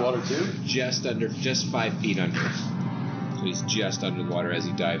he's underwater too? Just 5 feet under. So he's just under the water as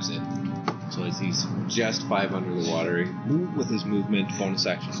he dives in. So as he's just 5 under the water, he move with his movement, bonus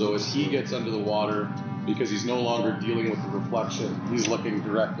action. So as he gets under the water, because he's no longer dealing with the reflection, he's looking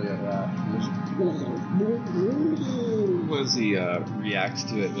directly at that. As he reacts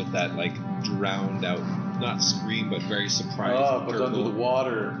to it with that like drowned out, not scream, but very surprised. But under the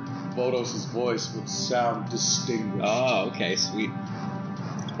water, Vodos' voice would sound distinguished. Oh, okay, sweet.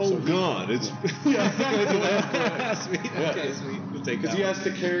 So God, it's yeah, Sweet. Yeah. Okay, sweet. We'll take because that he one. has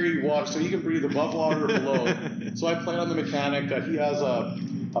to carry water, so he can breathe above water or below. So I play on the mechanic that he has a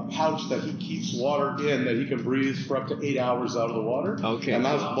pouch that he keeps water in that he can breathe for up to 8 hours out of the water. Okay. And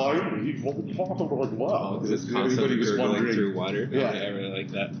that's why he's like, wow. Because it's If constantly anybody was gurgling wondering. through water. Yeah. Okay, I really like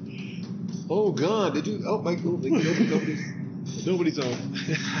that. oh God, did you? Oh my God, nobody's home.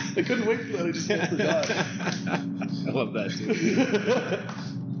 I couldn't wait for that. I just forgot. I love that too.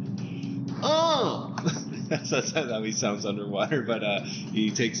 Oh, That's how he sounds underwater, but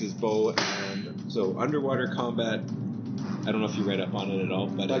he takes his bow and so underwater combat. I don't know if you read up on it at all,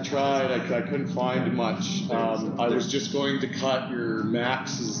 but I tried. I couldn't find much. I was just going to cut your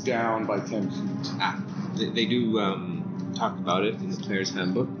maxes down by 10 feet. They do talk about it in the player's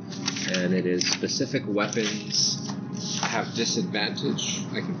handbook, and it is specific weapons have disadvantage.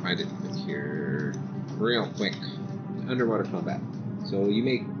 I can find it here real quick. Underwater combat. So you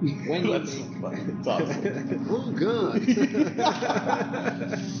make when you That's make it's awesome. oh God.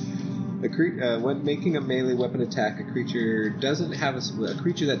 when making a melee weapon attack, a creature that doesn't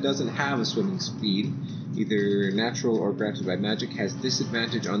have a swimming speed, either natural or granted by magic, has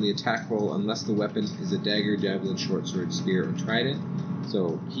disadvantage on the attack roll unless the weapon is a dagger, javelin, short sword, spear, or trident.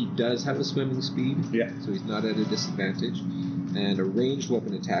 So he does have a swimming speed. Yeah. So he's not at a disadvantage. And a ranged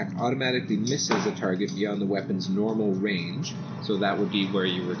weapon attack automatically misses a target beyond the weapon's normal range. So that would be where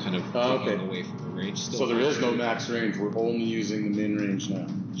you were kind of taking okay. away from the range. So there is no max range. We're only using the min range now.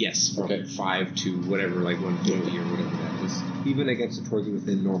 Yes, from Okay. 5 to whatever, like 150 or whatever that is. Even against a target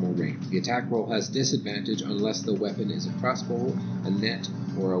within normal range. The attack roll has disadvantage unless the weapon is a crossbow, a net,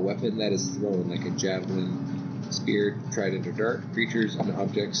 or a weapon that is thrown, like a javelin, Spear, trident, or dart. Creatures and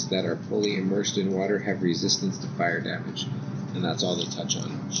objects that are fully immersed in water have resistance to fire damage. And that's all they touch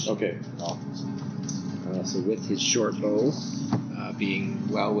on. Okay. So with his short bow, being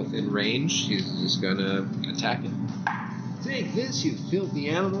well within range, he's just gonna attack it. Take this, you filthy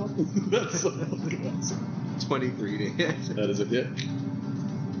animal. That's 23 to hit. That is a hit.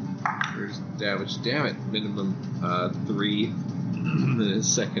 There's damage. Damn it. Minimum 3. The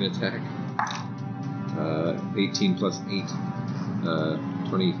second attack. 18 plus 8.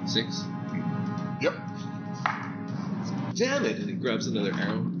 26. Yep. Damn it! And he grabs another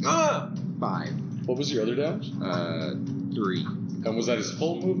arrow. 5. What was your other damage? 3. And was that his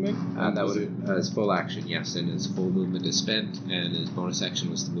full movement? That was his full action, yes. And his full movement is spent, and his bonus action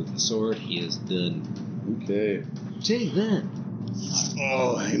was to move the sword. He is done. Okay. Take that.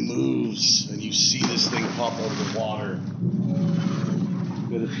 Oh, he moves, and you see this thing pop out of the water.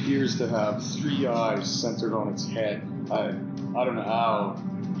 It appears to have 3 eyes centered on its head. I don't know how.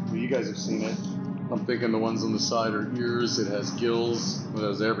 Well, you guys have seen it. I'm thinking the ones on the side are ears. It has gills. It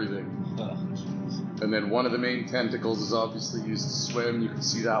has everything. And then one of the main tentacles is obviously used to swim. You can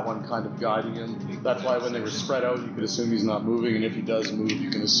see that one kind of guiding him. That's why when they were spread out, you could assume he's not moving. And if he does move, you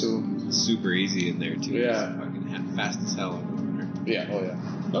can assume. It's super easy in there, too. Yeah. It's fucking fast as hell in the water. Yeah, oh yeah.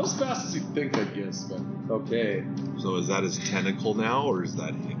 Not as fast as you'd think, I guess, but okay. So is that his tentacle now, or is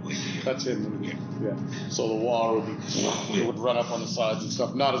that him? Like, That's him moving. Yeah. So the water would be, it would run up on the sides and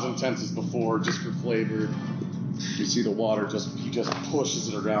stuff. Not as intense as before, just for flavor. You see the water he just pushes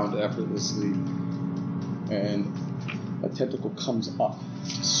it around effortlessly. And a tentacle comes up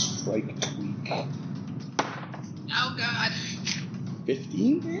to strike Tweak. Oh God!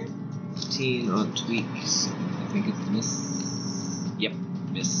 15? 15 on tweaks. I think it's miss. Yep,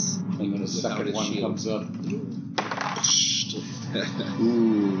 miss. And then the Without second a one shield. comes up.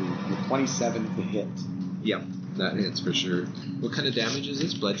 Ooh, 27 to hit. Yep, that hits for sure. What kind of damage is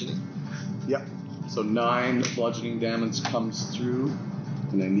this? Bludgeoning? Yep. So 9 bludgeoning damage comes through,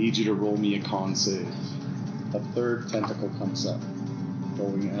 and I need you to roll me a con save. A third tentacle comes up,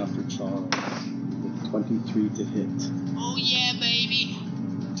 going after Charles with 23 to hit. Oh yeah, baby!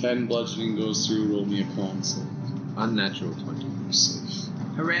 10 bludgeoning goes through, roll me a con save. Unnatural 20. You're safe.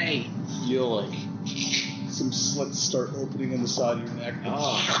 Hooray! Feel like some slits start opening in the side of your neck,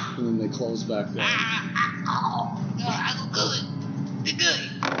 and then they close back down. Good.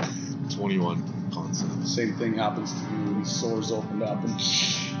 Good. 21 concept. Same thing happens to you. These sores opened up and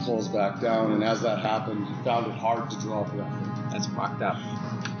close back down, and as that happened, you found it hard to draw breath. That's fucked up.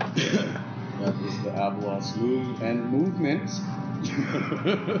 That was the Abelos move and movement.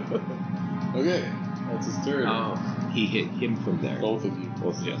 Okay, that's his turn. Oh, he hit him from there. Both of you.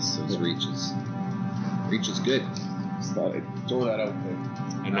 Both, yes. So his reach is good. Just thought I'd throw that out there.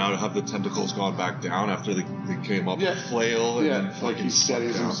 And now have the tentacles gone back down after they came up with flail and then like fucking he stuck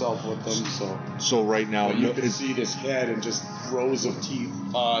steadies down. himself with them, so. So right now, But you can see this head and just rows of teeth,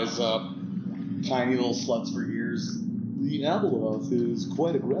 eyes up, tiny little sluts for ears. The Abeloth is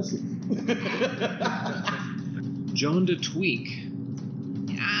quite aggressive. John to Tweak.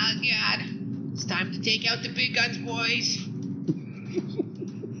 Oh God! It's time to take out the big guns, boys.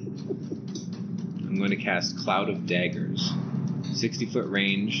 I'm going to cast Cloud of Daggers. 60-foot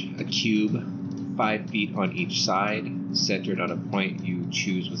range, a cube, 5 feet on each side, centered on a point you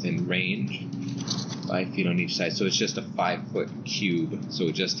choose within range. 5 feet on each side, so it's just a 5-foot cube,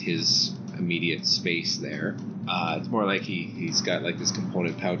 so just his immediate space there. It's more like he's got like this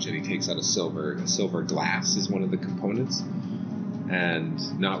component pouch and he takes out a silver glass is one of the components, and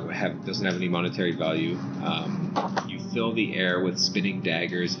doesn't have any monetary value. You fill the air with spinning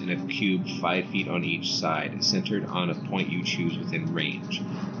daggers in a cube 5 feet on each side, centered on a point you choose within range.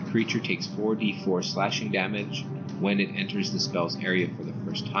 The creature takes 4d4 slashing damage when it enters the spell's area for the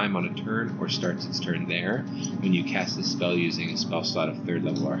first time on a turn or starts its turn there. When you cast the spell using a spell slot of 3rd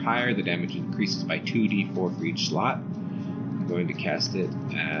level or higher, the damage increases by 2d4 for each slot. I'm going to cast it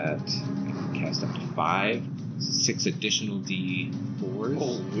I can cast up to 5. 6 additional d4s.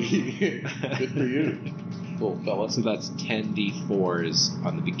 Holy, good for you, little fella. So that's 10 d4s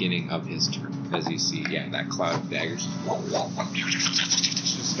on the beginning of his turn. As you see, that cloud of daggers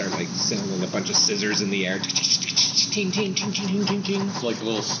just start like sending a bunch of scissors in the air. Ting, ting, ting, ting, ting, ting, ting. It's like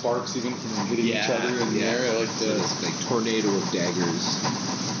little sparks even from hitting each other in the air. I like So the this like tornado of daggers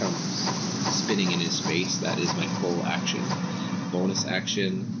comes spinning in his face. That is my full action. Bonus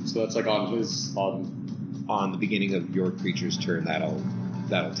action So that's like on on the beginning of your creature's turn. That'll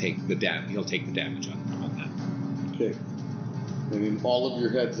take the damage. He'll take the damage on that. Okay. And in all of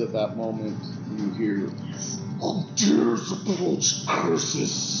your heads at that moment, you hear, "Oh, dear, approach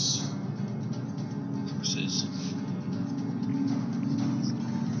curses." Versus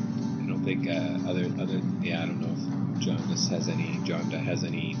think other. Yeah, I don't know if Jonda has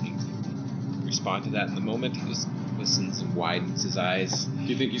any respond to that in the moment. He just listens and widens his eyes. Do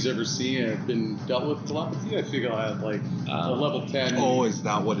you think he's ever seen or been dealt with telepathy? I figure I have like a level 10. Oh, is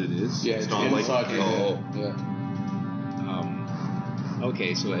that what it is? Yeah, it's it's not inside like your head. Yeah.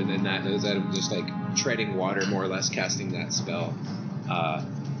 Okay, so and then that is that I'm just like treading water, more or less, casting that spell.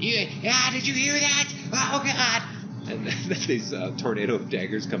 Did you hear that? Oh God! And then these tornado of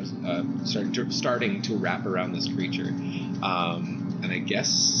daggers comes starting to wrap around this creature, and I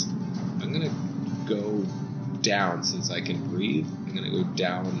guess I'm gonna go down since I can breathe. I'm gonna go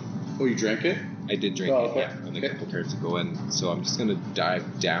down. Oh, you drank it? I did drink Oh, it, okay. yeah, on the couple turns ago, and so I'm just gonna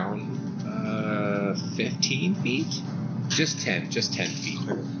dive down 15 feet. Just 10 feet.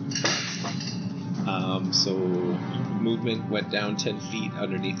 So movement went down 10 feet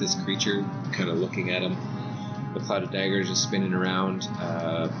underneath this creature, kind of looking at him. The cloud of daggers just spinning around.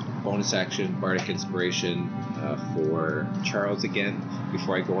 Bonus action, bardic inspiration for Charles again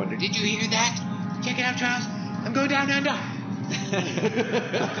before I go under. Did you hear that? Check it out, Charles. I'm going down under.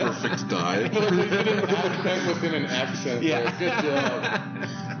 perfect dive. Within an accent. Yeah. There. Good job.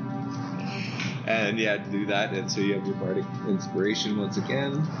 And yeah, do that. And so you have your bardic inspiration once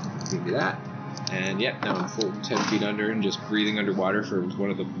again. Give me that. And yeah, now I'm full 10 feet under and just breathing underwater for one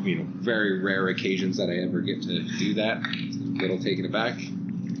of the very rare occasions that I ever get to do that. A little taken aback.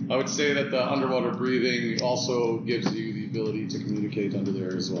 I would say that the underwater breathing also gives you the ability to communicate under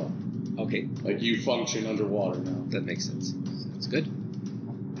there as well. Okay, Like you function underwater now. that makes sense. Sounds good.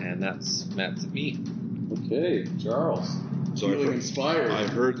 And that's me. Okay, Charles. So Feeling inspired. I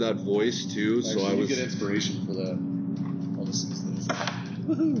heard that voice too, Actually, so I you was. get inspiration for that. I'll listen to this.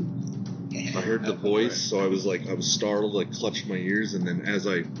 Woohoo! I heard the voice, so I was startled, I clutched my ears, and then as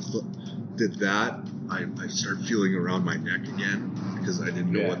I did that, I started feeling around my neck again because I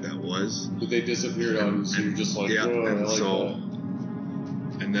didn't know Yeah. what that was. But they disappeared on you, so you're just like, yeah, oh, I and like so,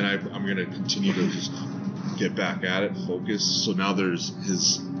 that. and then I'm gonna continue to just get back at it, focus. So now his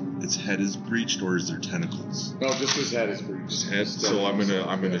head is breached, or is there tentacles? No, just his head is breached. His head. So I'm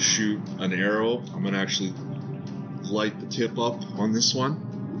gonna shoot an arrow. I'm gonna actually light the tip up on this one.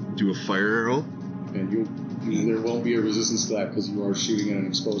 Do a fire arrow. And there won't be a resistance to that because you are shooting at an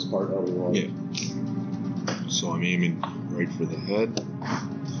exposed part of the wall. Yeah. So I'm aiming right for the head.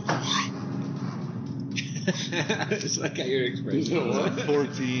 It's like your Is expression. it a 1?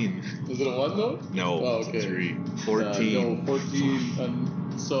 14. Is it a 1 though? No. Oh, okay. 3. 14. No,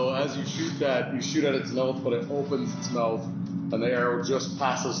 14. So as you shoot that, you shoot at its mouth, but it opens its mouth, and the arrow just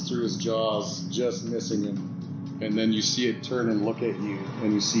passes through his jaws, just missing him. And then you see it turn and look at you,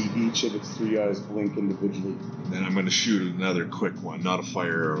 and you see each of its 3 eyes blink individually. Then I'm going to shoot another quick one. Not a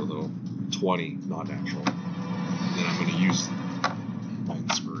fire arrow, though. 20, not natural. Then I'm going to use my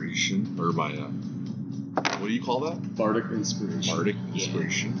inspiration, or my, what do you call that? Bardic inspiration. Bardic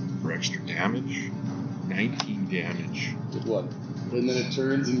inspiration for extra damage. 19 damage. Good one. And then it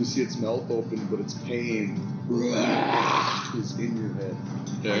turns and you see its mouth open, but its pain is in your head.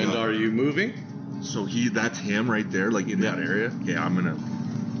 And are you moving? So that's him right there, like in that area. Okay, I'm going to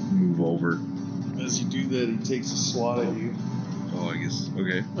move over. As you do that, he takes a swat at you. Oh, I guess.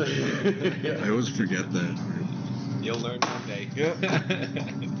 Okay. I always forget that. You'll learn one day. Yeah.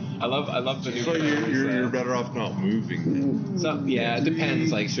 I love the new. So you're better off not moving then. So yeah, it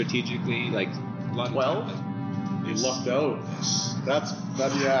depends. Like strategically, like a lot of 12? time, You lucked out. That's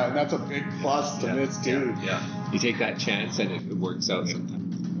a big plus to miss too. Yeah, you take that chance and it works out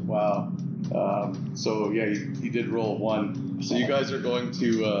sometimes. Wow. So yeah, you did roll 1. So you guys are going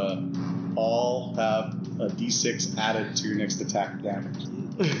to all have a d6 added to your next attack damage.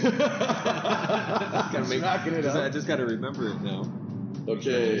 Smacking it I up. just gotta remember it now.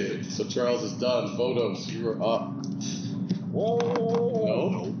 Okay, so Charles is done. Photos, you are up. Whoa!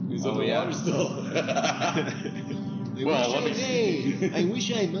 No, he's in the water still. Well, let me see. I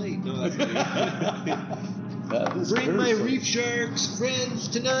wish I might. No, that's Bring my reef sharks friends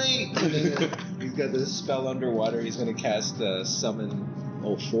tonight. He's got this spell underwater. He's going to cast summon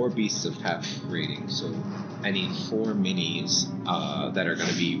 4 beasts of half rating. So I need 4 minis that are going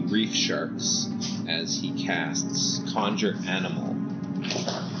to be reef sharks as he casts Conjure Animal.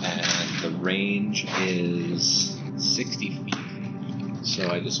 And the range is 60 feet. So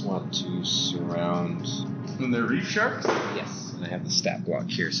I just want to surround... And they're reef sharks? Yes, and I have the stat block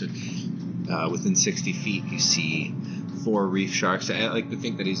here. So within 60 feet, you see 4 reef sharks. I like to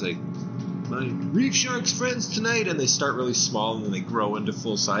think that he's like, my reef sharks friends tonight, and they start really small, and then they grow into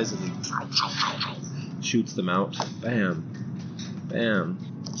full size, and he shoots them out. Bam, bam.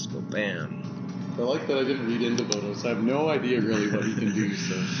 Let's go bam, I like that I didn't read into Bodos. I have no idea really what he can do.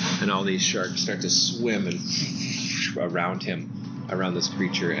 So. And all these sharks start to swim and around him, around this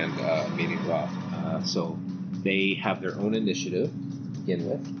creature, and meeting off. So they have their own initiative to begin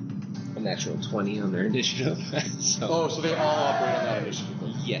with. A natural 20 on their initiative. So they all operate on that initiative.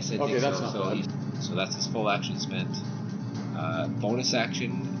 yes, I think Okay, that's so. not So, bad. so that's his full action spent. Bonus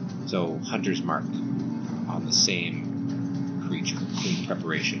action, so Hunter's Mark on the same creature in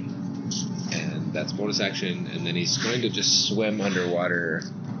preparation. And that's bonus action, and then he's going to just swim underwater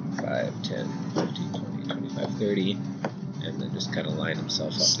 5, 10, 15, 20, 25, 30, and then just kind of line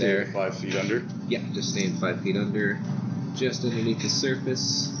himself up Stay there. 5 feet under. Yeah, just staying 5 feet under, just underneath the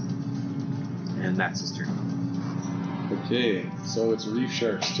surface, and that's his turn. Okay, so it's Reef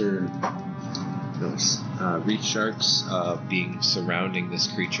Shark's turn. Nice. Reef sharks being surrounding this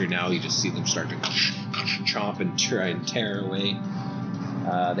creature now, you just see them start to chomp and try and tear away.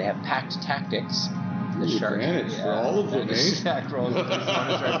 They have packed tactics. The Ooh, shark, advantage for all of them, eh? Attack rolls with these bonus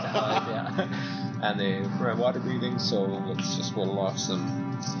allies, yeah. And they for water breathing, so let's just roll off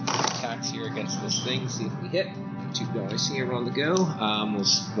some attacks here against this thing, see if we hit. 2 dice here on the go.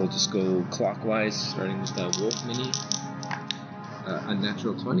 We'll just go clockwise, starting with the wolf mini.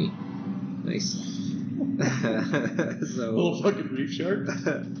 Unnatural 20. Nice. So Little fucking Reef Shark.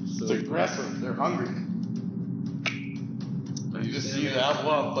 so It's aggressive. They're hungry. You just see that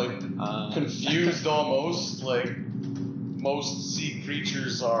one, like, confused almost. Like, most sea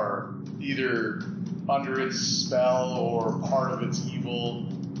creatures are either under its spell or part of its evil,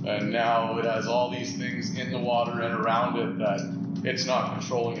 and now it has all these things in the water and around it that it's not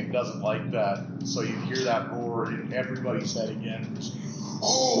controlling. It doesn't like that. So you hear that roar in everybody's head again.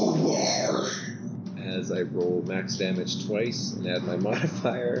 as I roll max damage twice and add my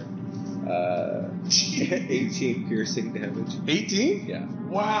modifier, 18 piercing damage. 18? Yeah.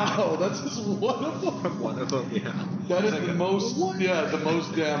 Wow, that's just one of them. One of them, yeah. That is the most, the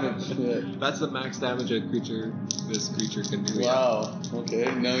most damage. Yeah. That's the max damage this creature can do. Wow.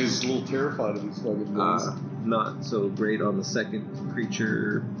 Okay, now he's a little terrified of these fucking things. Not so great on the second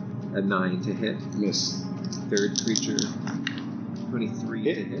creature, a 9 to hit. Miss. Third creature, 23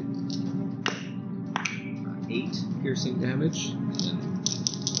 Hit. to hit. 8 piercing damage. And then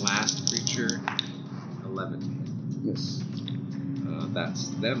last creature, 11 to hit. Miss. That's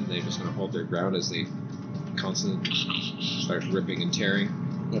them. They're just going to hold their ground as they constantly start ripping and tearing.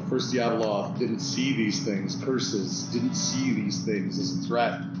 At first, Yavaloth didn't see these things, curses, didn't see these things as a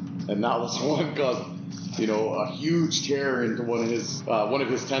threat. And now this one caused, a huge tear into one of his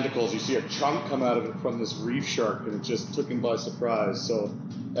tentacles. You see a chunk come out of it from this reef shark, and it just took him by surprise. So,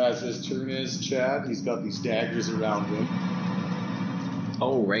 as his turn is, Chad, he's got these daggers around him.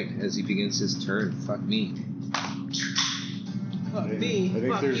 Oh, right. As he begins his turn. Fuck me. I me, think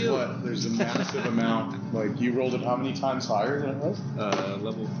fuck there's you. there's a massive amount. Like, you rolled it how many times higher than it was?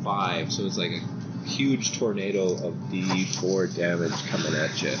 Level 5, so it's like a huge tornado of D4 damage coming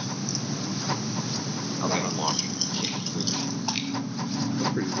at you. How about unlocking?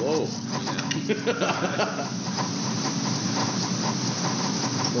 That's pretty low. Yeah.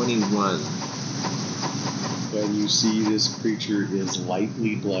 21. And you see this creature is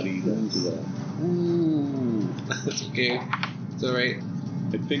lightly bloodied into that. Ooh. That's okay. It's alright.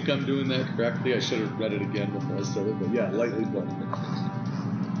 I think I'm doing that correctly. I should have read it again before I started, but yeah, lightly bloodied.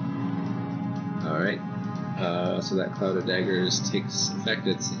 Alright. So that Cloud of Daggers takes effect.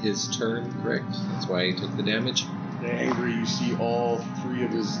 It's his turn, correct? That's why he took the damage. Angry, you see all 3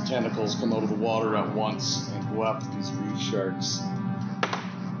 of his tentacles come out of the water at once and go after these reef sharks.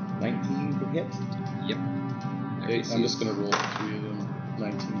 19 to hit. Yep. Okay, I'm just going to roll 3 of them.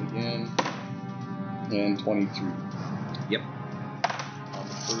 19 again. And 23. Yep. On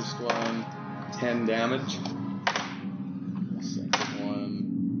the first one, 10 damage. Second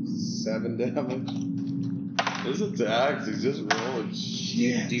one, 7 damage. His attacks, he's just rolling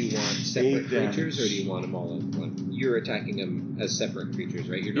shit. Do you want separate 8 damage. creatures, or do you want them all in one? You're attacking them as separate creatures,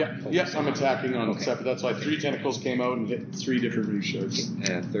 right? You're not Yeah, focusing I'm on- attacking on Okay. separate. That's why 3 tentacles came out and hit 3 different reef sharks.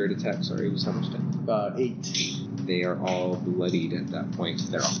 And third attack, sorry, was how much damage? 8. They are all bloodied at that point.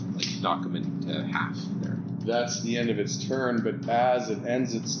 They're all, knock them into half. They're That's the end of its turn, but as it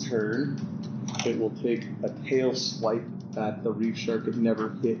ends its turn, it will take a tail swipe at the reef shark it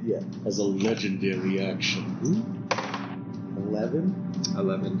never hit yet as a legendary action. 11?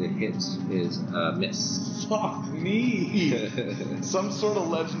 11 to hit is a miss. Fuck me! Some sort of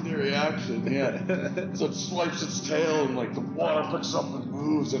legendary action, yeah. So it swipes its tail and like the water picks up and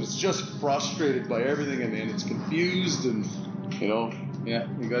moves, and it's just frustrated by everything, and it's confused, and Yeah,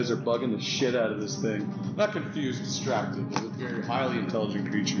 you guys are bugging the shit out of this thing. Not confused, distracted. It's a very highly intelligent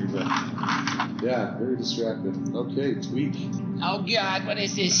creature, but yeah, very distracted. Okay, Tweak. Oh God, what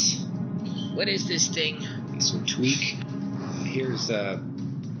is this? What is this thing? So Tweak, here's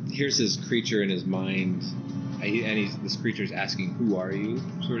this creature in his mind, this creature's asking, "Who are you?"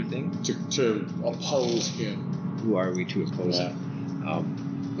 sort of thing. To oppose him. Who are we to oppose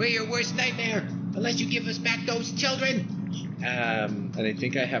him? We're your worst nightmare, unless you give us back those children. And I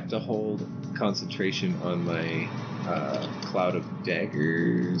think I have to hold concentration on my Cloud of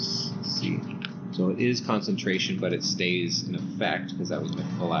Daggers. Let's see. So it is concentration, but it stays in effect because that was my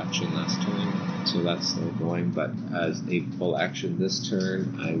full action last turn. So that's still going. But as a full action this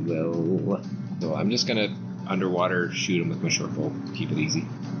turn, I will. So I'm just gonna underwater shoot him with my short bow. Keep it easy.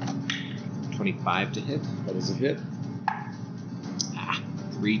 25 to hit. That is a hit.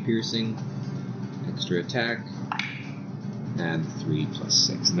 3 piercing, extra attack, and 3 plus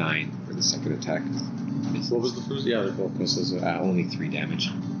 6, 9 for the second attack. What was the first? Yeah, they're both misses. Only 3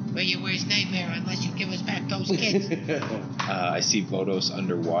 damage. We're your worst nightmare, unless you give us back those kids. I see Vodos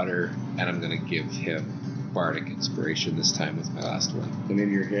underwater, and I'm going to give him Bardic Inspiration this time with my last one. And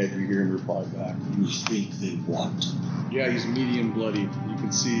in your head, you hear him reply back. You think they want? Yeah, he's medium bloodied. You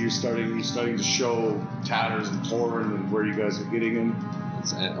can see he's starting to show tatters and torn and where you guys are hitting him.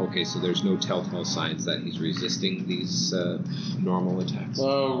 Okay, so there's no telltale signs that he's resisting these normal attacks.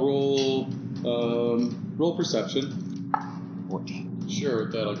 Roll perception. 14. Sure,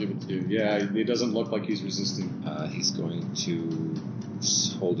 that'll give it to you. Yeah, it doesn't look like he's resisting. He's going to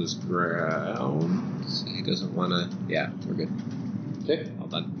hold his ground. He doesn't want to. Yeah, we're good. Okay. All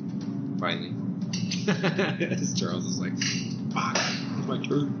done. Finally. Charles is like, fuck, it's my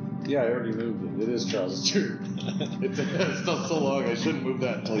turn. Yeah, I already moved it. It is Charles' turn. It's not so long. I shouldn't move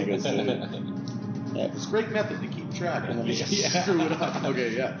that until you guys say it. It's a great method to keep track and then screw it up.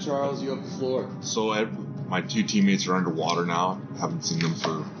 Okay, yeah. Charles, you have the floor. So my 2 teammates are underwater now. Haven't seen them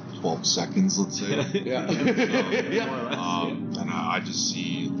for 12 seconds, let's say. Yeah. And I just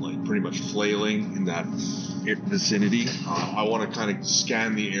see like pretty much flailing in that vicinity. I want to kind of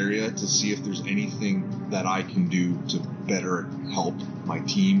scan the area to see if there's anything that I can do to better help my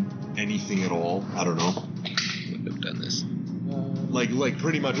team. Anything at all. I don't know. Wouldn't have done this. Like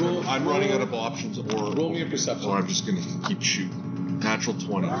pretty much I'm running out of options, or roll me a perception. Or I'm just going to keep shooting. Natural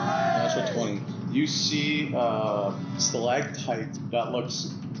 20. Natural 20. You see stalactite that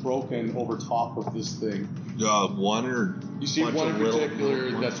looks broken over top of this thing. One or you see one in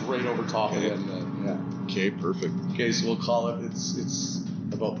particular that's right over top of it. Yeah. Okay, perfect. Okay, so we'll call it. It's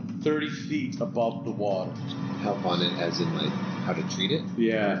about 30 feet above the water. Help on it, as in like how to treat it.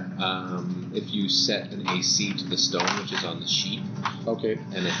 Yeah. If you set an AC to the stone, which is on the sheet. Okay.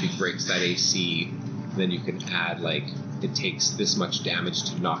 And if he breaks that AC, then you can add like it takes this much damage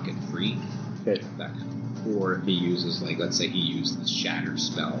to knock it free. Okay. Or if he uses, like, let's say he used the Shatter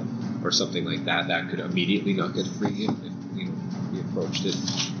spell or something like that, that could immediately knock it free if he approached it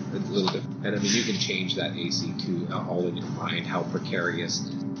a little bit. And I mean, you can change that AC to all in your mind, how precarious.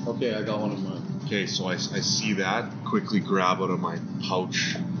 Okay, I got one in mind. Okay, so I see that, quickly grab out of my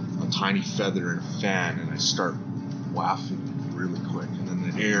pouch a tiny feather and a fan, and I start wafting really quick. And then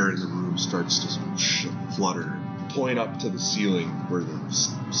the air in the room starts to flutter. Point up to the ceiling where the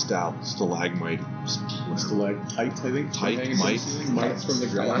stalagmite, Stalactite, I think. Mites from the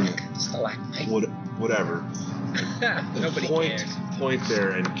ground. Stalagmite. Whatever. Nobody cares. Point there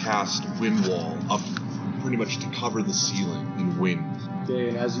and cast wind wall up, pretty much to cover the ceiling in wind. Okay,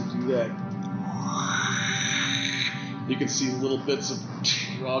 and as you do that, you can see little bits of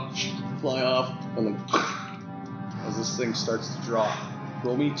rock fly off, and then as this thing starts to drop,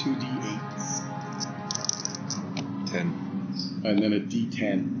 roll me 2d8s. 10. And then a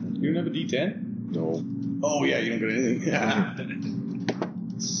d10. You don't have a d10? No. Oh yeah, you don't get anything.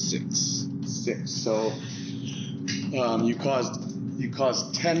 6. 6. So you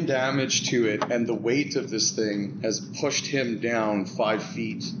caused 10 damage to it, and the weight of this thing has pushed him down 5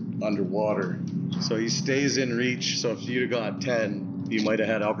 feet underwater. So he stays in reach. So if you'd have got 10, you might have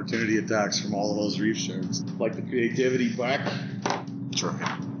had opportunity attacks from all of those reef sharks. Like the creativity back. That's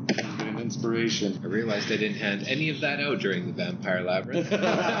right. Inspiration. I realized I didn't hand any of that out during the Vampire Labyrinth.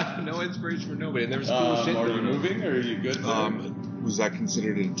 No inspiration for nobody. And there was cool shit Are you going on. moving, or are you good? Was that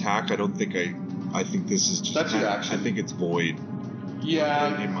considered an attack? I don't think I think this is just... That's your action. I think it's void.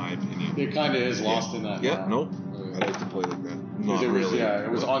 Yeah. In my opinion. It kind of is lost in that. Yeah, no. I'd like to play like that. Not really.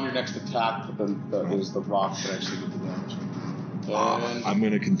 It was on your next attack, but then that was the rock that actually did the damage. And I'm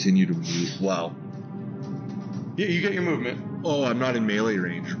going to continue to move. Well. Yeah, you get your movement. Oh, I'm not in melee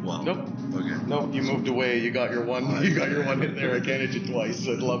range. Well. Nope. Okay. No, you moved away. You got your one. You got your one hit there. I can't hit you twice.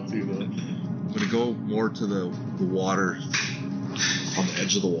 I'd love to though. I'm gonna go more to the water, on the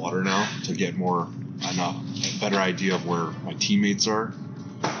edge of the water now, to get a better idea of where my teammates are.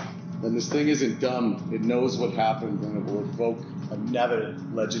 And this thing isn't dumb. It knows what happened, and it will evoke another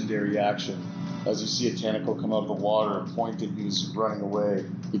legendary action. As you see a tentacle come out of the water and point at you as you're running away,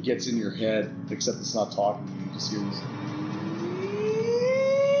 it gets in your head, except it's not talking to you. You just hear this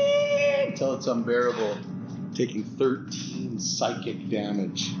until it's unbearable, taking 13 psychic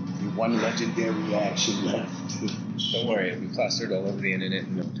damage and one legendary action left. Don't worry, it'll be plastered all over the internet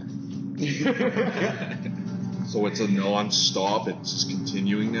in no time. So it's a non-stop. It's just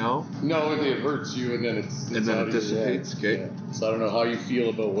continuing now. No, it hurts you, and then it's And then out it of your head. dissipates, okay. Yeah. So I don't know how you feel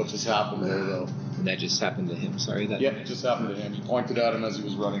about what just happened there, though. And that just happened to him. Sorry, that. Yep, it just happened to him. He pointed at him as he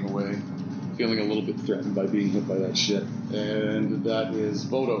was running away, feeling a little bit threatened by being hit by that shit. And that is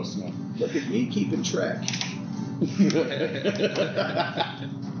Vodos now. Look at me keeping track.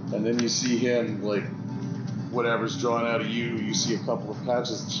 And then you see him, like, whatever's drawn out of you, you see a couple of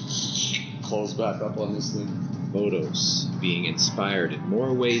patches close back up on this thing. Vodos being inspired in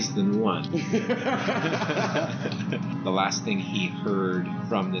more ways than one. The last thing he heard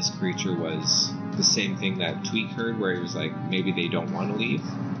from this creature was the same thing that Tweak heard, where he was like, maybe they don't want to leave.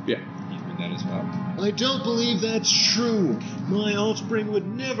 Yeah. You heard that as well. I don't believe that's true. My offspring would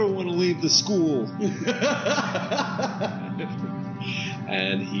never want to leave the school.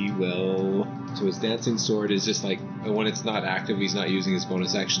 And he will. So his dancing sword is just like, when it's not active, he's not using his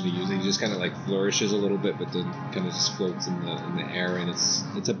bonus action to use it. He just kind of like flourishes a little bit, but then kind of just floats in the air, and it's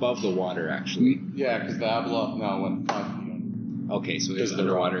above the water actually. Yeah, because the Abeloth now went 5 feet under. Okay, so he's Because of the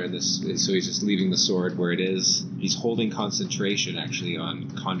underwater in this. So he's just leaving the sword where it is. He's holding concentration actually on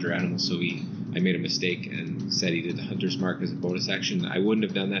conjure animals. So I made a mistake and said he did the hunter's mark as a bonus action. I wouldn't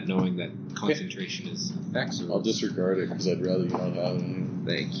have done that knowing that concentration is effect. So I'll disregard it because I'd rather you not have it.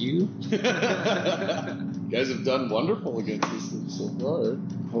 thank you. You guys have done wonderful against this thing so far.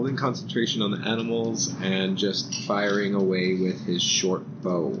 Holding concentration on the animals and just firing away with his short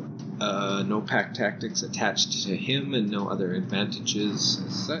bow. No pack tactics attached to him and no other advantages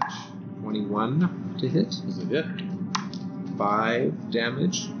as such. 21 to hit. Is it hit? 5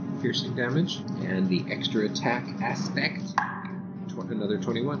 damage, piercing damage. And the extra attack aspect, another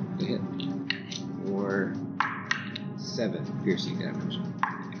 21 to hit. Or 7 piercing damage.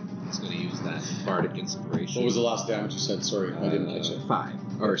 It's going to use that bardic inspiration. What was the last damage you said? Sorry, I didn't catch it.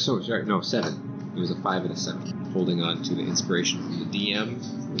 5. Or, sorry, no, 7. It was a 5 and a 7. Holding on to the inspiration from the DM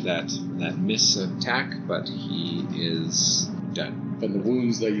for that miss attack, but he is done. And the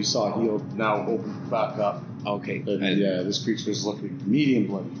wounds that you saw healed now open back up. Okay. And yeah, this creature is looking medium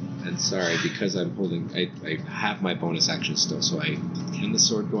bloody. And sorry, because I'm holding, I have my bonus action still, so can the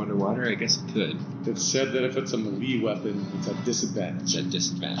sword go underwater? I guess it could. It's said that if it's a melee weapon, it's at disadvantage. It's a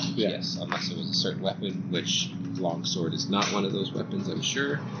disadvantage, Yeah. yes, unless it was a certain weapon, which longsword is not one of those weapons, I'm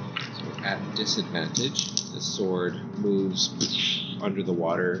sure. So at disadvantage, the sword moves under the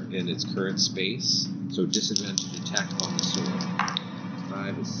water in its current space. So disadvantage attack on the sword.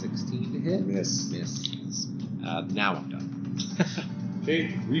 5 is 16 to hit. Miss. Now I'm done.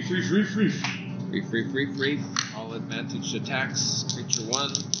 Okay, reef. Reef. All advantage attacks. Creature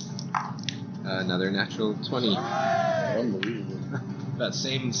 1. Another natural 20. Unbelievable. That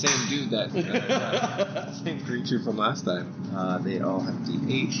same dude that same creature from last time. They all have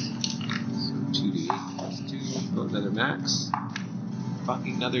D8. So 2D8 plus 2. Go another max.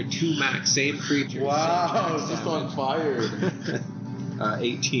 Fucking another 2 max. Same creature. Wow, same it's just on damage. fire.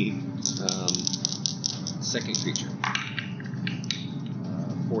 18. Second creature.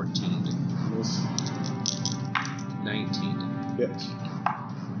 14. Miss. 19. Hit.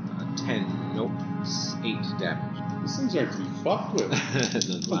 10. Nope. 8 damage. These things aren't to be fucked with. And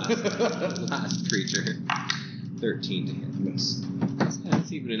then last creature. 13 to hit. Miss. Yeah,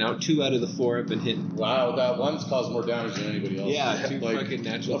 it's evening out. 2 out of the 4 have been hit. Wow, that one's caused more damage than anybody else. Yeah, 2 fucking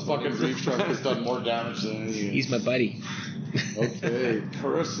natural The fucking 20s. reef shark has done more damage than any. He's my buddy. Okay,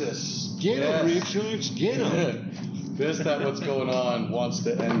 Cursus. Get him, reef sharks, get him. Pissed at what's going on, wants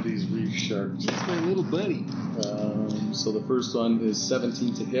to end these reef sharks. That's my little buddy. So the first one is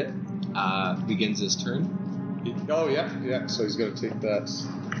 17 to hit. Begins his turn. Oh yeah. So he's gonna take that.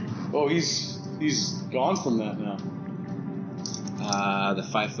 Oh, he's gone from that now. The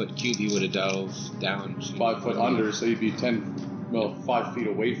 5-foot cube he would have dove down to 5 foot under, so he'd be 5 feet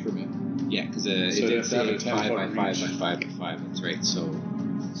away from it. Yeah, because So it it'd did have to have say a 10 5 foot by 5 by reach. 5 by 5. That's right. So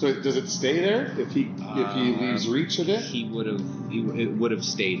So does it stay there if he leaves reach of it? he would have it would have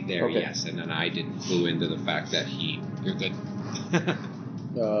stayed there. Okay. Yes, and then I didn't clue into the fact that you're good.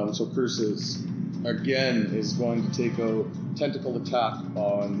 So Curses, again, is going to take a tentacle attack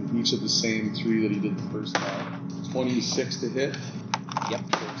on each of the same 3 that he did the first time. 26 to hit. Yep.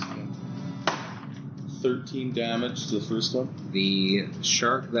 13 damage to the first one. The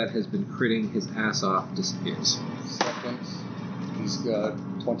shark that has been critting his ass off disappears. Second, he's got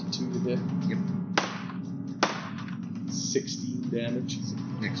 22 to hit. Yep. 16 damage.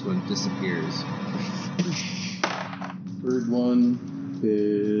 Next one disappears. Third one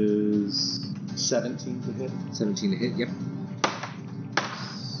is 17 to hit. 17 to hit, yep.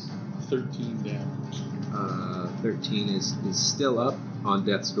 13 damage. 13 is still up on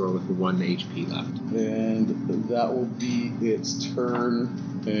death's door with 1 HP left. And that will be its turn,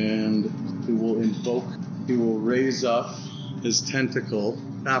 and it will invoke, he will raise up his tentacle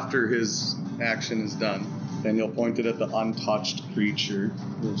after his action is done, and he'll point it at the untouched creature,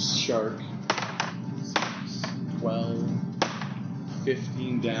 this shark. 12,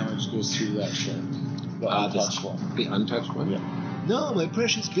 15 damage goes through that shark. The untouched one. The untouched one? Yeah. No, my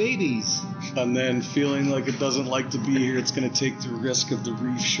precious babies. And then, feeling like it doesn't like to be here, it's going to take the risk of the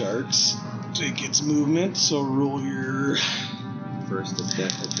reef sharks. Take its movement, so roll your... First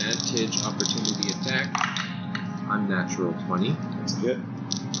advantage, opportunity attack. Unnatural 20. That's a hit.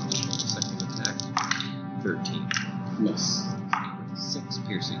 Second attack, 13. Miss. 6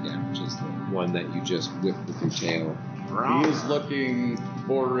 piercing damage is the one that you just whipped with your tail. He is looking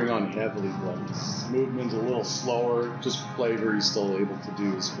bordering on heavily bloody. Movement's a little slower, just flavor he's still able to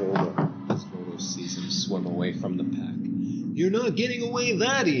do is hold it. Frodo sees him swim away from the pack. You're not getting away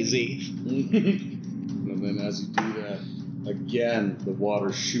that easy. And then as you do that, again, the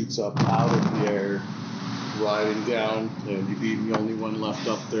water shoots up out of the air, riding down, and you being the only one left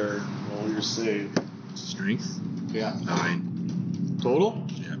up there. Roll your save. Strength? Yeah. 9. Total?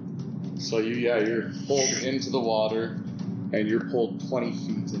 Yeah. So you're pulled into the water, and you're pulled 20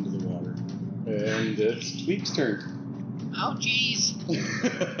 feet into the water. And it's Tweak's turn. Oh, jeez.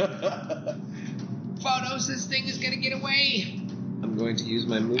 Photos, this thing is gonna get away. I'm going to use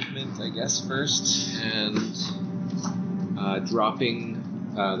my movement, I guess, first, and dropping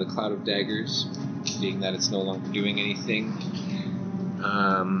the Cloud of Daggers, being that it's no longer doing anything.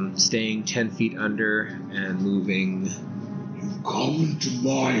 Staying 10 feet under and moving. You've come into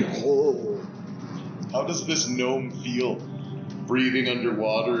my hole. How does this gnome feel? Breathing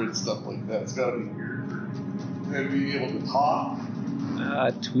underwater and stuff like that. It's gotta be weird for him being able to talk.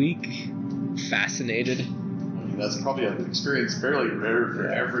 Tweak, fascinated. I mean, that's probably an experience fairly rare for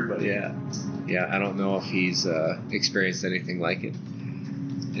everybody. Yeah, I don't know if he's experienced anything like it.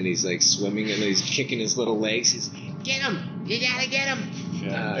 And he's like swimming and he's kicking his little legs. He's, Get him! You gotta get him!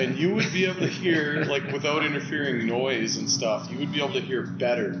 Yeah. And you would be able to hear, like, without interfering noise and stuff, you would be able to hear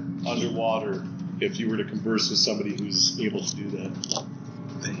better underwater if you were to converse with somebody who's able to do that.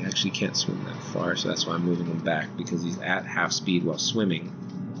 he actually can't swim that far, so that's why I'm moving him back, because he's at half speed while swimming.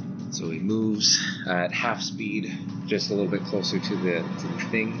 So he moves at half speed, just a little bit closer to the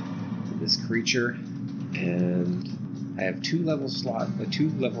thing, to this creature, and I have two level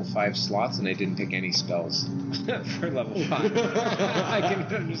 5 slots, and I didn't pick any spells for level 5.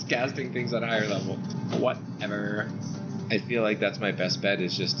 I'm just casting things at higher level. Whatever. I feel like that's my best bet,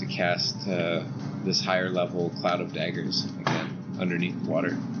 is just to cast this higher level Cloud of Daggers again underneath the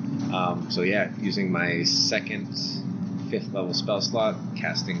water. So yeah, using my second 5th level spell slot,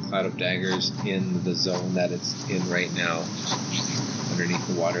 casting Cloud of Daggers in the zone that it's in right now, just underneath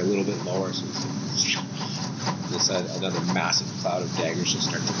the water, a little bit lower, so it's another massive Cloud of Daggers just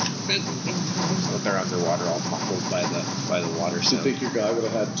start to, they're underwater, all muffled by the water. Do you think your guy would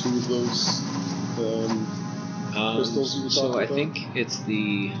have had 2 of those crystals you were talking so I about? think it's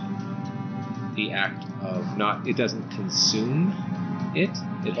the act of not, it doesn't consume it.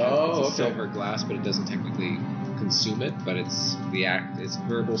 It has it's a silver glass, but it doesn't technically consume it, but it's the act, it's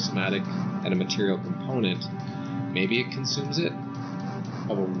verbal, somatic, and a material component. Maybe it consumes it.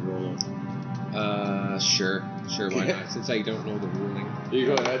 How about we roll it? Sure, why not? Since I don't know the ruling. You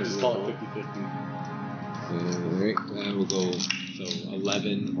go ahead, just call it 50-50. Alright, we'll go, so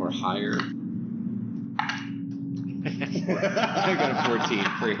 11 or higher. I got a 14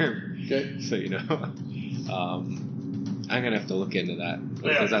 for him. Okay. So, you know. I'm going to have to look into that,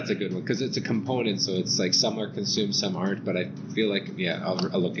 because that's a good one. Because it's a component, so it's like some are consumed, some aren't, but I feel like, I'll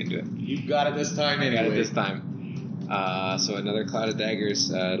look into it. You got it this time anyway. Got it this time. So another Cloud of Daggers,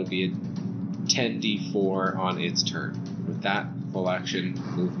 it'll be a 10d4 on its turn. With that, full action,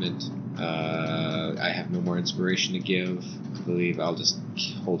 movement. I have no more inspiration to give. I believe I'll just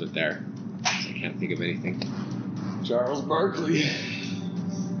hold it there, because I can't think of anything. Charles Barkley.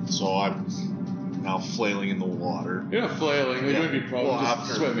 So I'm now flailing in the water. You're not flailing. It wouldn't be problem. Well, Just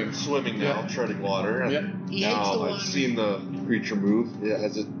after swimming. Swimming now, Yeah. treading water. And Yeah. He hates the now water. I've seen the creature move. Yeah,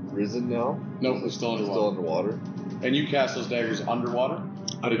 has it risen now? Nope, we're still It's underwater. still underwater. And you cast those daggers underwater?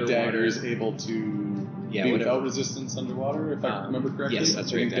 But a dagger is able to Yeah, be whatever. without resistance underwater, if I remember correctly? Yes,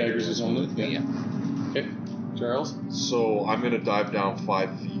 that's I right. think daggers is only. Yeah. Okay. Charles? So I'm going to dive down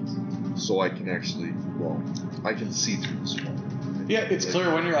 5 feet so I can actually, I can see through this water. Yeah, it's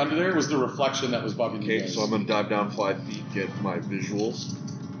clear when you're under there. It was the reflection that was bugging you Okay, guys. so I'm going to dive down 5 feet, get my visuals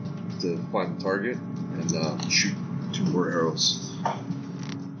to find the target, and shoot 2 more arrows.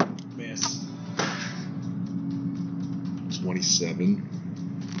 Miss. 27.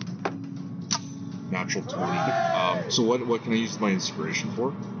 Natural 20. So what can I use my inspiration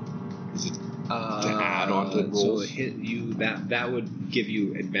for? Is it to add on to So rolls? that would give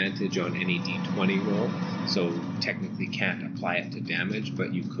you advantage on any d20 roll. So technically can't apply it to damage,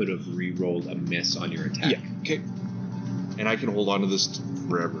 but you could have re-rolled a miss on your attack. Yeah. Okay. And I can hold on to this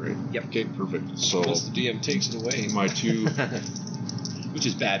forever, right? Yep. Okay, perfect. So Unless the DM takes it away, my 2. which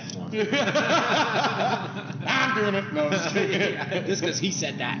is bad form. I'm doing it. No, I'm just kidding. Just because he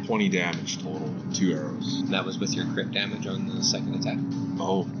said that. 20 damage total, 2 arrows. That was with your crit damage on the second attack.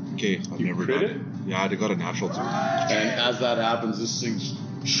 Oh, okay. I've You never crit done it? Yeah, I got a natural 2. And as that happens, this thing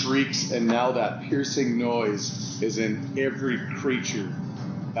shrieks, and now that piercing noise is in every creature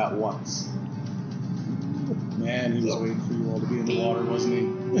at once. Man, he was waiting for you all to be in the water, wasn't he?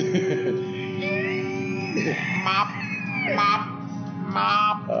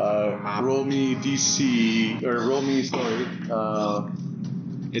 Roll me DC, or roll me, sorry.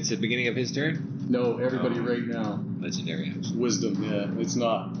 It's the beginning of his turn? No, everybody right now. Legendary action. Wisdom, yeah. It's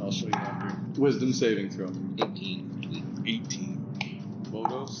not. I'll show you after. Wisdom saving throw. 18. 18.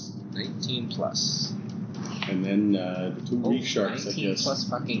 Photos. 19 plus. And then the 2 reef sharks, I 19 guess. plus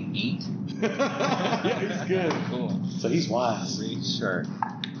fucking 8? Yeah, he's good. Cool. So he's wise. Reef shark.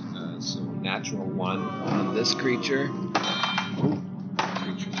 So natural 1 on this creature.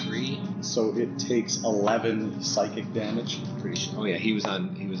 Creature 3. So it takes 11 psychic damage. Pretty sure. Oh yeah, he was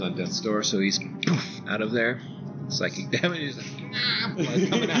on death's door, so he's poof, out of there. Psychic damage. He's like, blood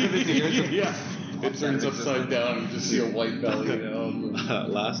coming out of his ears. Yeah. It turns upside down and you just see a white belly. You know.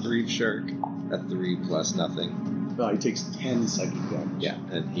 Last reef shark. A 3 plus nothing. No, he takes 10 psychic damage. Yeah,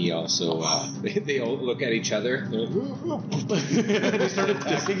 and he also they all look at each other. They start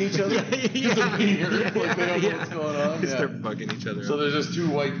attacking each other. Because they're weird. Like they don't know what's going on. They Yeah. start fucking each other So up. there's just 2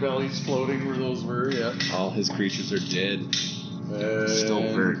 white bellies floating where those were. Yeah. All his creatures are dead. Still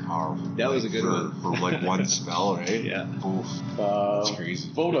very powerful. That was a good for, one. For like one spell, right? Yeah. Oof. That's crazy.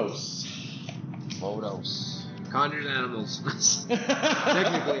 Photos. Conjured animals.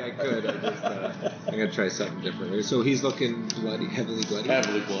 Technically, I could. I'm gonna try something different. So he's looking bloody, heavily bloody.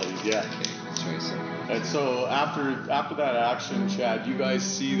 Heavily bloodied, yeah. Okay, let's try something. And so after that action, Chad, you guys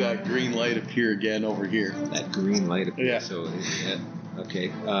see that green light appear again over here. That green light appears. Yeah. So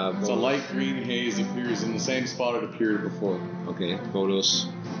okay. It's a light green haze appears in the same spot it appeared before. Okay. Bodos,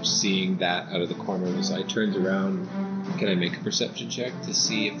 seeing that out of the corner of his eye, turns around. Can I make a perception check to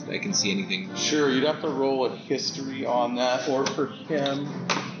see if I can see anything? Sure, you'd have to roll a history on that, or for him.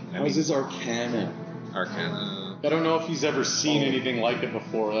 How's his Arcana? Arcana. I don't know if he's ever seen anything like it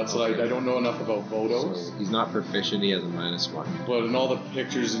before. That's what I don't know enough about Bodos. So he's not proficient. He has a -1. But in all the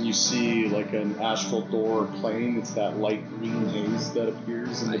pictures, and you see like an astral door plane, it's that light green haze that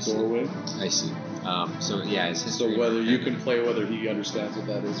appears in the I see. doorway. I see. So yeah, his So history. whether you can play whether he understands what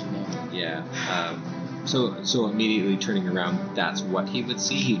that is or not. Yeah. So immediately turning around, that's what he would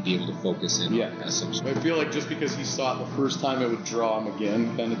see. He'd be able to focus in Yeah. on some. I feel like just because he saw it the first time, it would draw him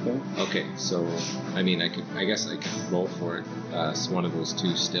again, kind of thing. Okay, so I mean, I guess I could roll for it. It's one of those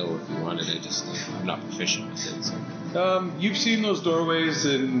 2 still if you wanted it. Just I'm not proficient with it. So. You've seen those doorways,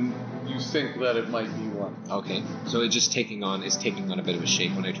 and you think that it might be one. Okay, so it's just taking on a bit of a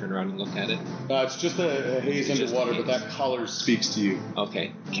shape when I turn around and look at it. It's just a haze It's just a underwater, but haze. that color speaks to you,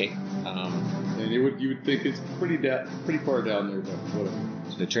 Okay. and you would think it's pretty far down there, but whatever.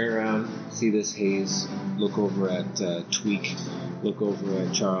 So I turn around, see this haze, look over at Tweak, look over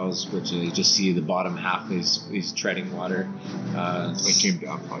at Charles, which you just see the bottom half is treading water. I came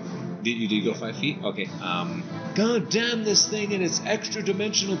down 5 feet. Did you go 5 feet? Okay. God damn this thing and its extra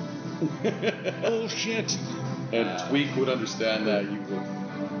dimensional bullshit. And Tweak would understand that. You would.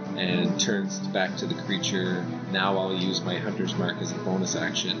 And turns back to the creature. Now I'll use my Hunter's Mark as a bonus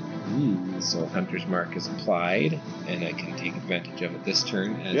action. So Hunter's Mark is applied, and I can take advantage of it this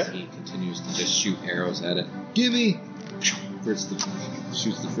turn as he continues to just shoot arrows at it. Gimme! Shoots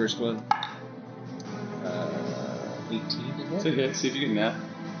the first one. 18 again. It's okay. See if you get that.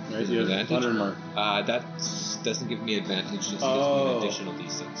 Right? You have Advantage? 100 mark. That doesn't give me advantage, just gives me Oh. an additional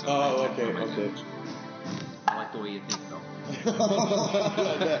d6. So Oh, I take okay, my okay. damage. I like the way you think, though.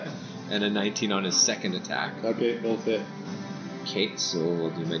 And a 19 on his second attack. Okay, both hit. Okay, so we'll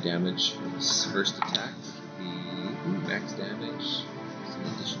do my damage for his first attack. The max damage is an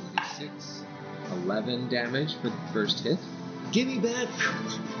additional d6. 11 damage for the first hit. Give me back!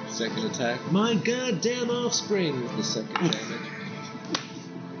 Second attack. My goddamn offspring with the second damage.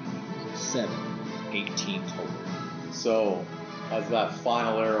 7. 18 total. So, as that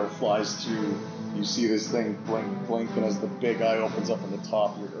final arrow flies through, you see this thing blink, and as the big eye opens up on the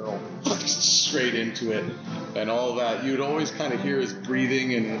top, your arrow straight into it. And all that, you'd always kind of hear his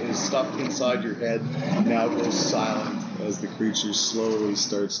breathing and his stuff inside your head now goes silent as the creature slowly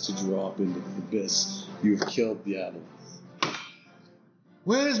starts to drop into the abyss. You've killed the animal.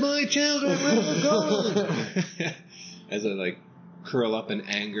 Where's my children? Where are they going? As I curl up in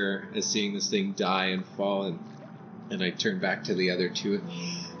anger as seeing this thing die and fall, and I turn back to the other two.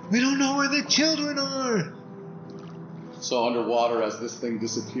 We don't know where the children are. So underwater, as this thing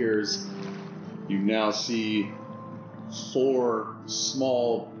disappears, you now see 4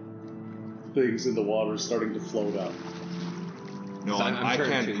 small things in the water starting to float up. No, So I'm I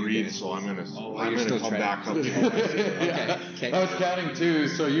turning can't to you breathe, guys. so I'm gonna you're I'm still gonna come trying. back up. Okay. I was counting 2,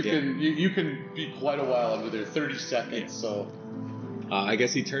 so you Yeah. can you can be quite a while under there, 30 seconds. So I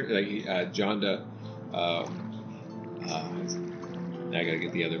guess he turned Jonda. I gotta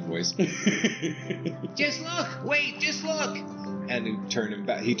get the other voice. Just look! Wait, just look! And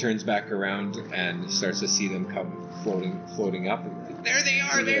he turns back around and starts to see them come floating up. There they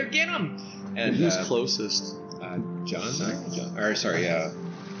are! There, get them! And Who's closest? John, or sorry,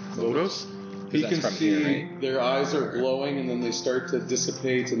 Lodos? He that's can from see here, right? their eyes are glowing, and then they start to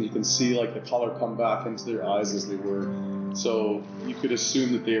dissipate, and you can see the color come back into their eyes as they were. So you could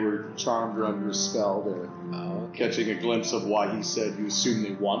assume that they were charmed or under a spell there. Oh, Catching a glimpse of why he said you assume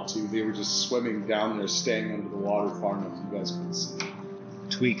they want to. They were just swimming down there, staying under the water far enough you guys couldn't see.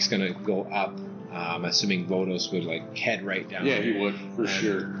 Tweak's gonna go up. Assuming Lodos would head right down. Yeah, he would, for And,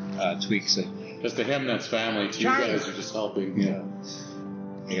 sure. Tweak's Because to him, that's family. To Charlie. you guys are just helping. Yeah.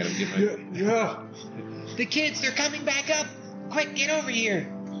 I gotta get my. The kids, they're coming back up! Quick, get over here!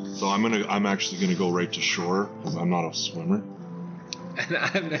 So I'm actually gonna go right to shore because I'm not a swimmer. And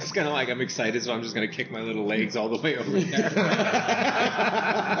I'm just kind of I'm excited, so I'm just gonna kick my little legs all the way over there.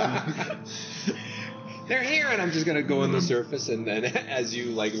 They're here, and I'm just gonna go on the surface, and then as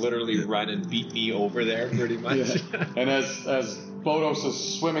you literally run and beat me over there, pretty much. Yeah. And as Bodos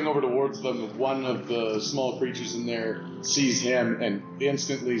is swimming over towards them, one of the small creatures in there sees him and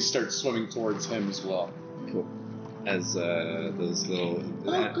instantly starts swimming towards him as well. Cool. As those little.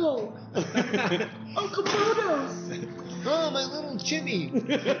 Uncle! Uncle Bodos! Oh, my little Jimmy!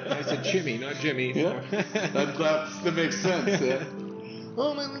 I said Jimmy, not Jimmy. Yeah, that makes sense. Yeah.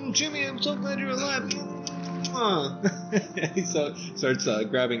 Oh, my little Jimmy! I'm so glad you're alive. He starts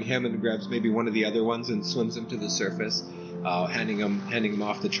grabbing him and grabs maybe one of the other ones and swims him to the surface, handing him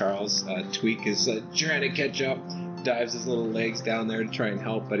off to Charles. Tweak is trying to catch up, dives his little legs down there to try and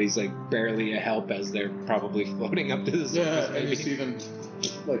help, but he's barely a help as they're probably floating up to the surface. Yeah, and maybe. you see them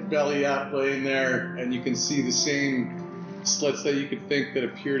belly up laying there, and you can see the same slits that you could think that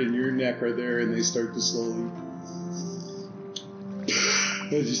appeared in your neck are there, and they start to slowly.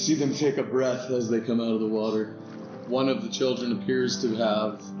 As you see them take a breath as they come out of the water. One of the children appears to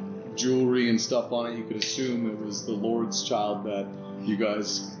have jewelry and stuff on it. You could assume it was the Lord's child that you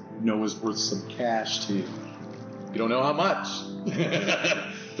guys know is worth some cash to you. You don't know how much,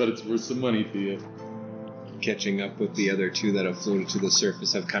 but it's worth some money to you. Catching up with the other two that have floated to the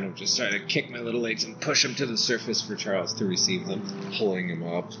surface, I've kind of just started to kick my little legs and push them to the surface for Charles to receive them. Pulling them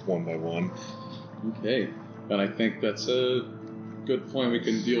up one by one. Okay, and I think that's a good point. We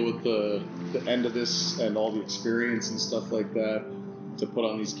can deal with the end of this and all the experience and stuff like that to put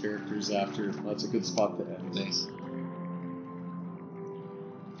on these characters after. That's a good spot to end. Nice.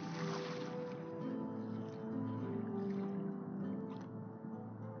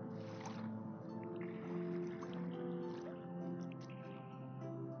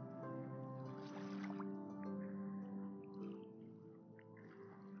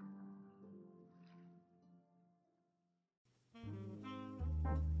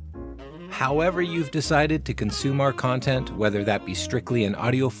 However you've decided to consume our content, whether that be strictly in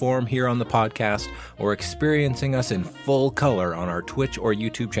audio form here on the podcast or experiencing us in full color on our Twitch or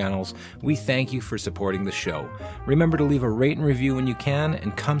YouTube channels, we thank you for supporting the show. Remember to leave a rate and review when you can,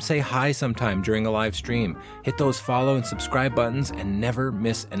 and come say hi sometime during a live stream. Hit those follow and subscribe buttons and never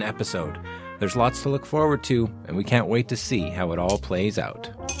miss an episode. There's lots to look forward to, and we can't wait to see how it all plays out.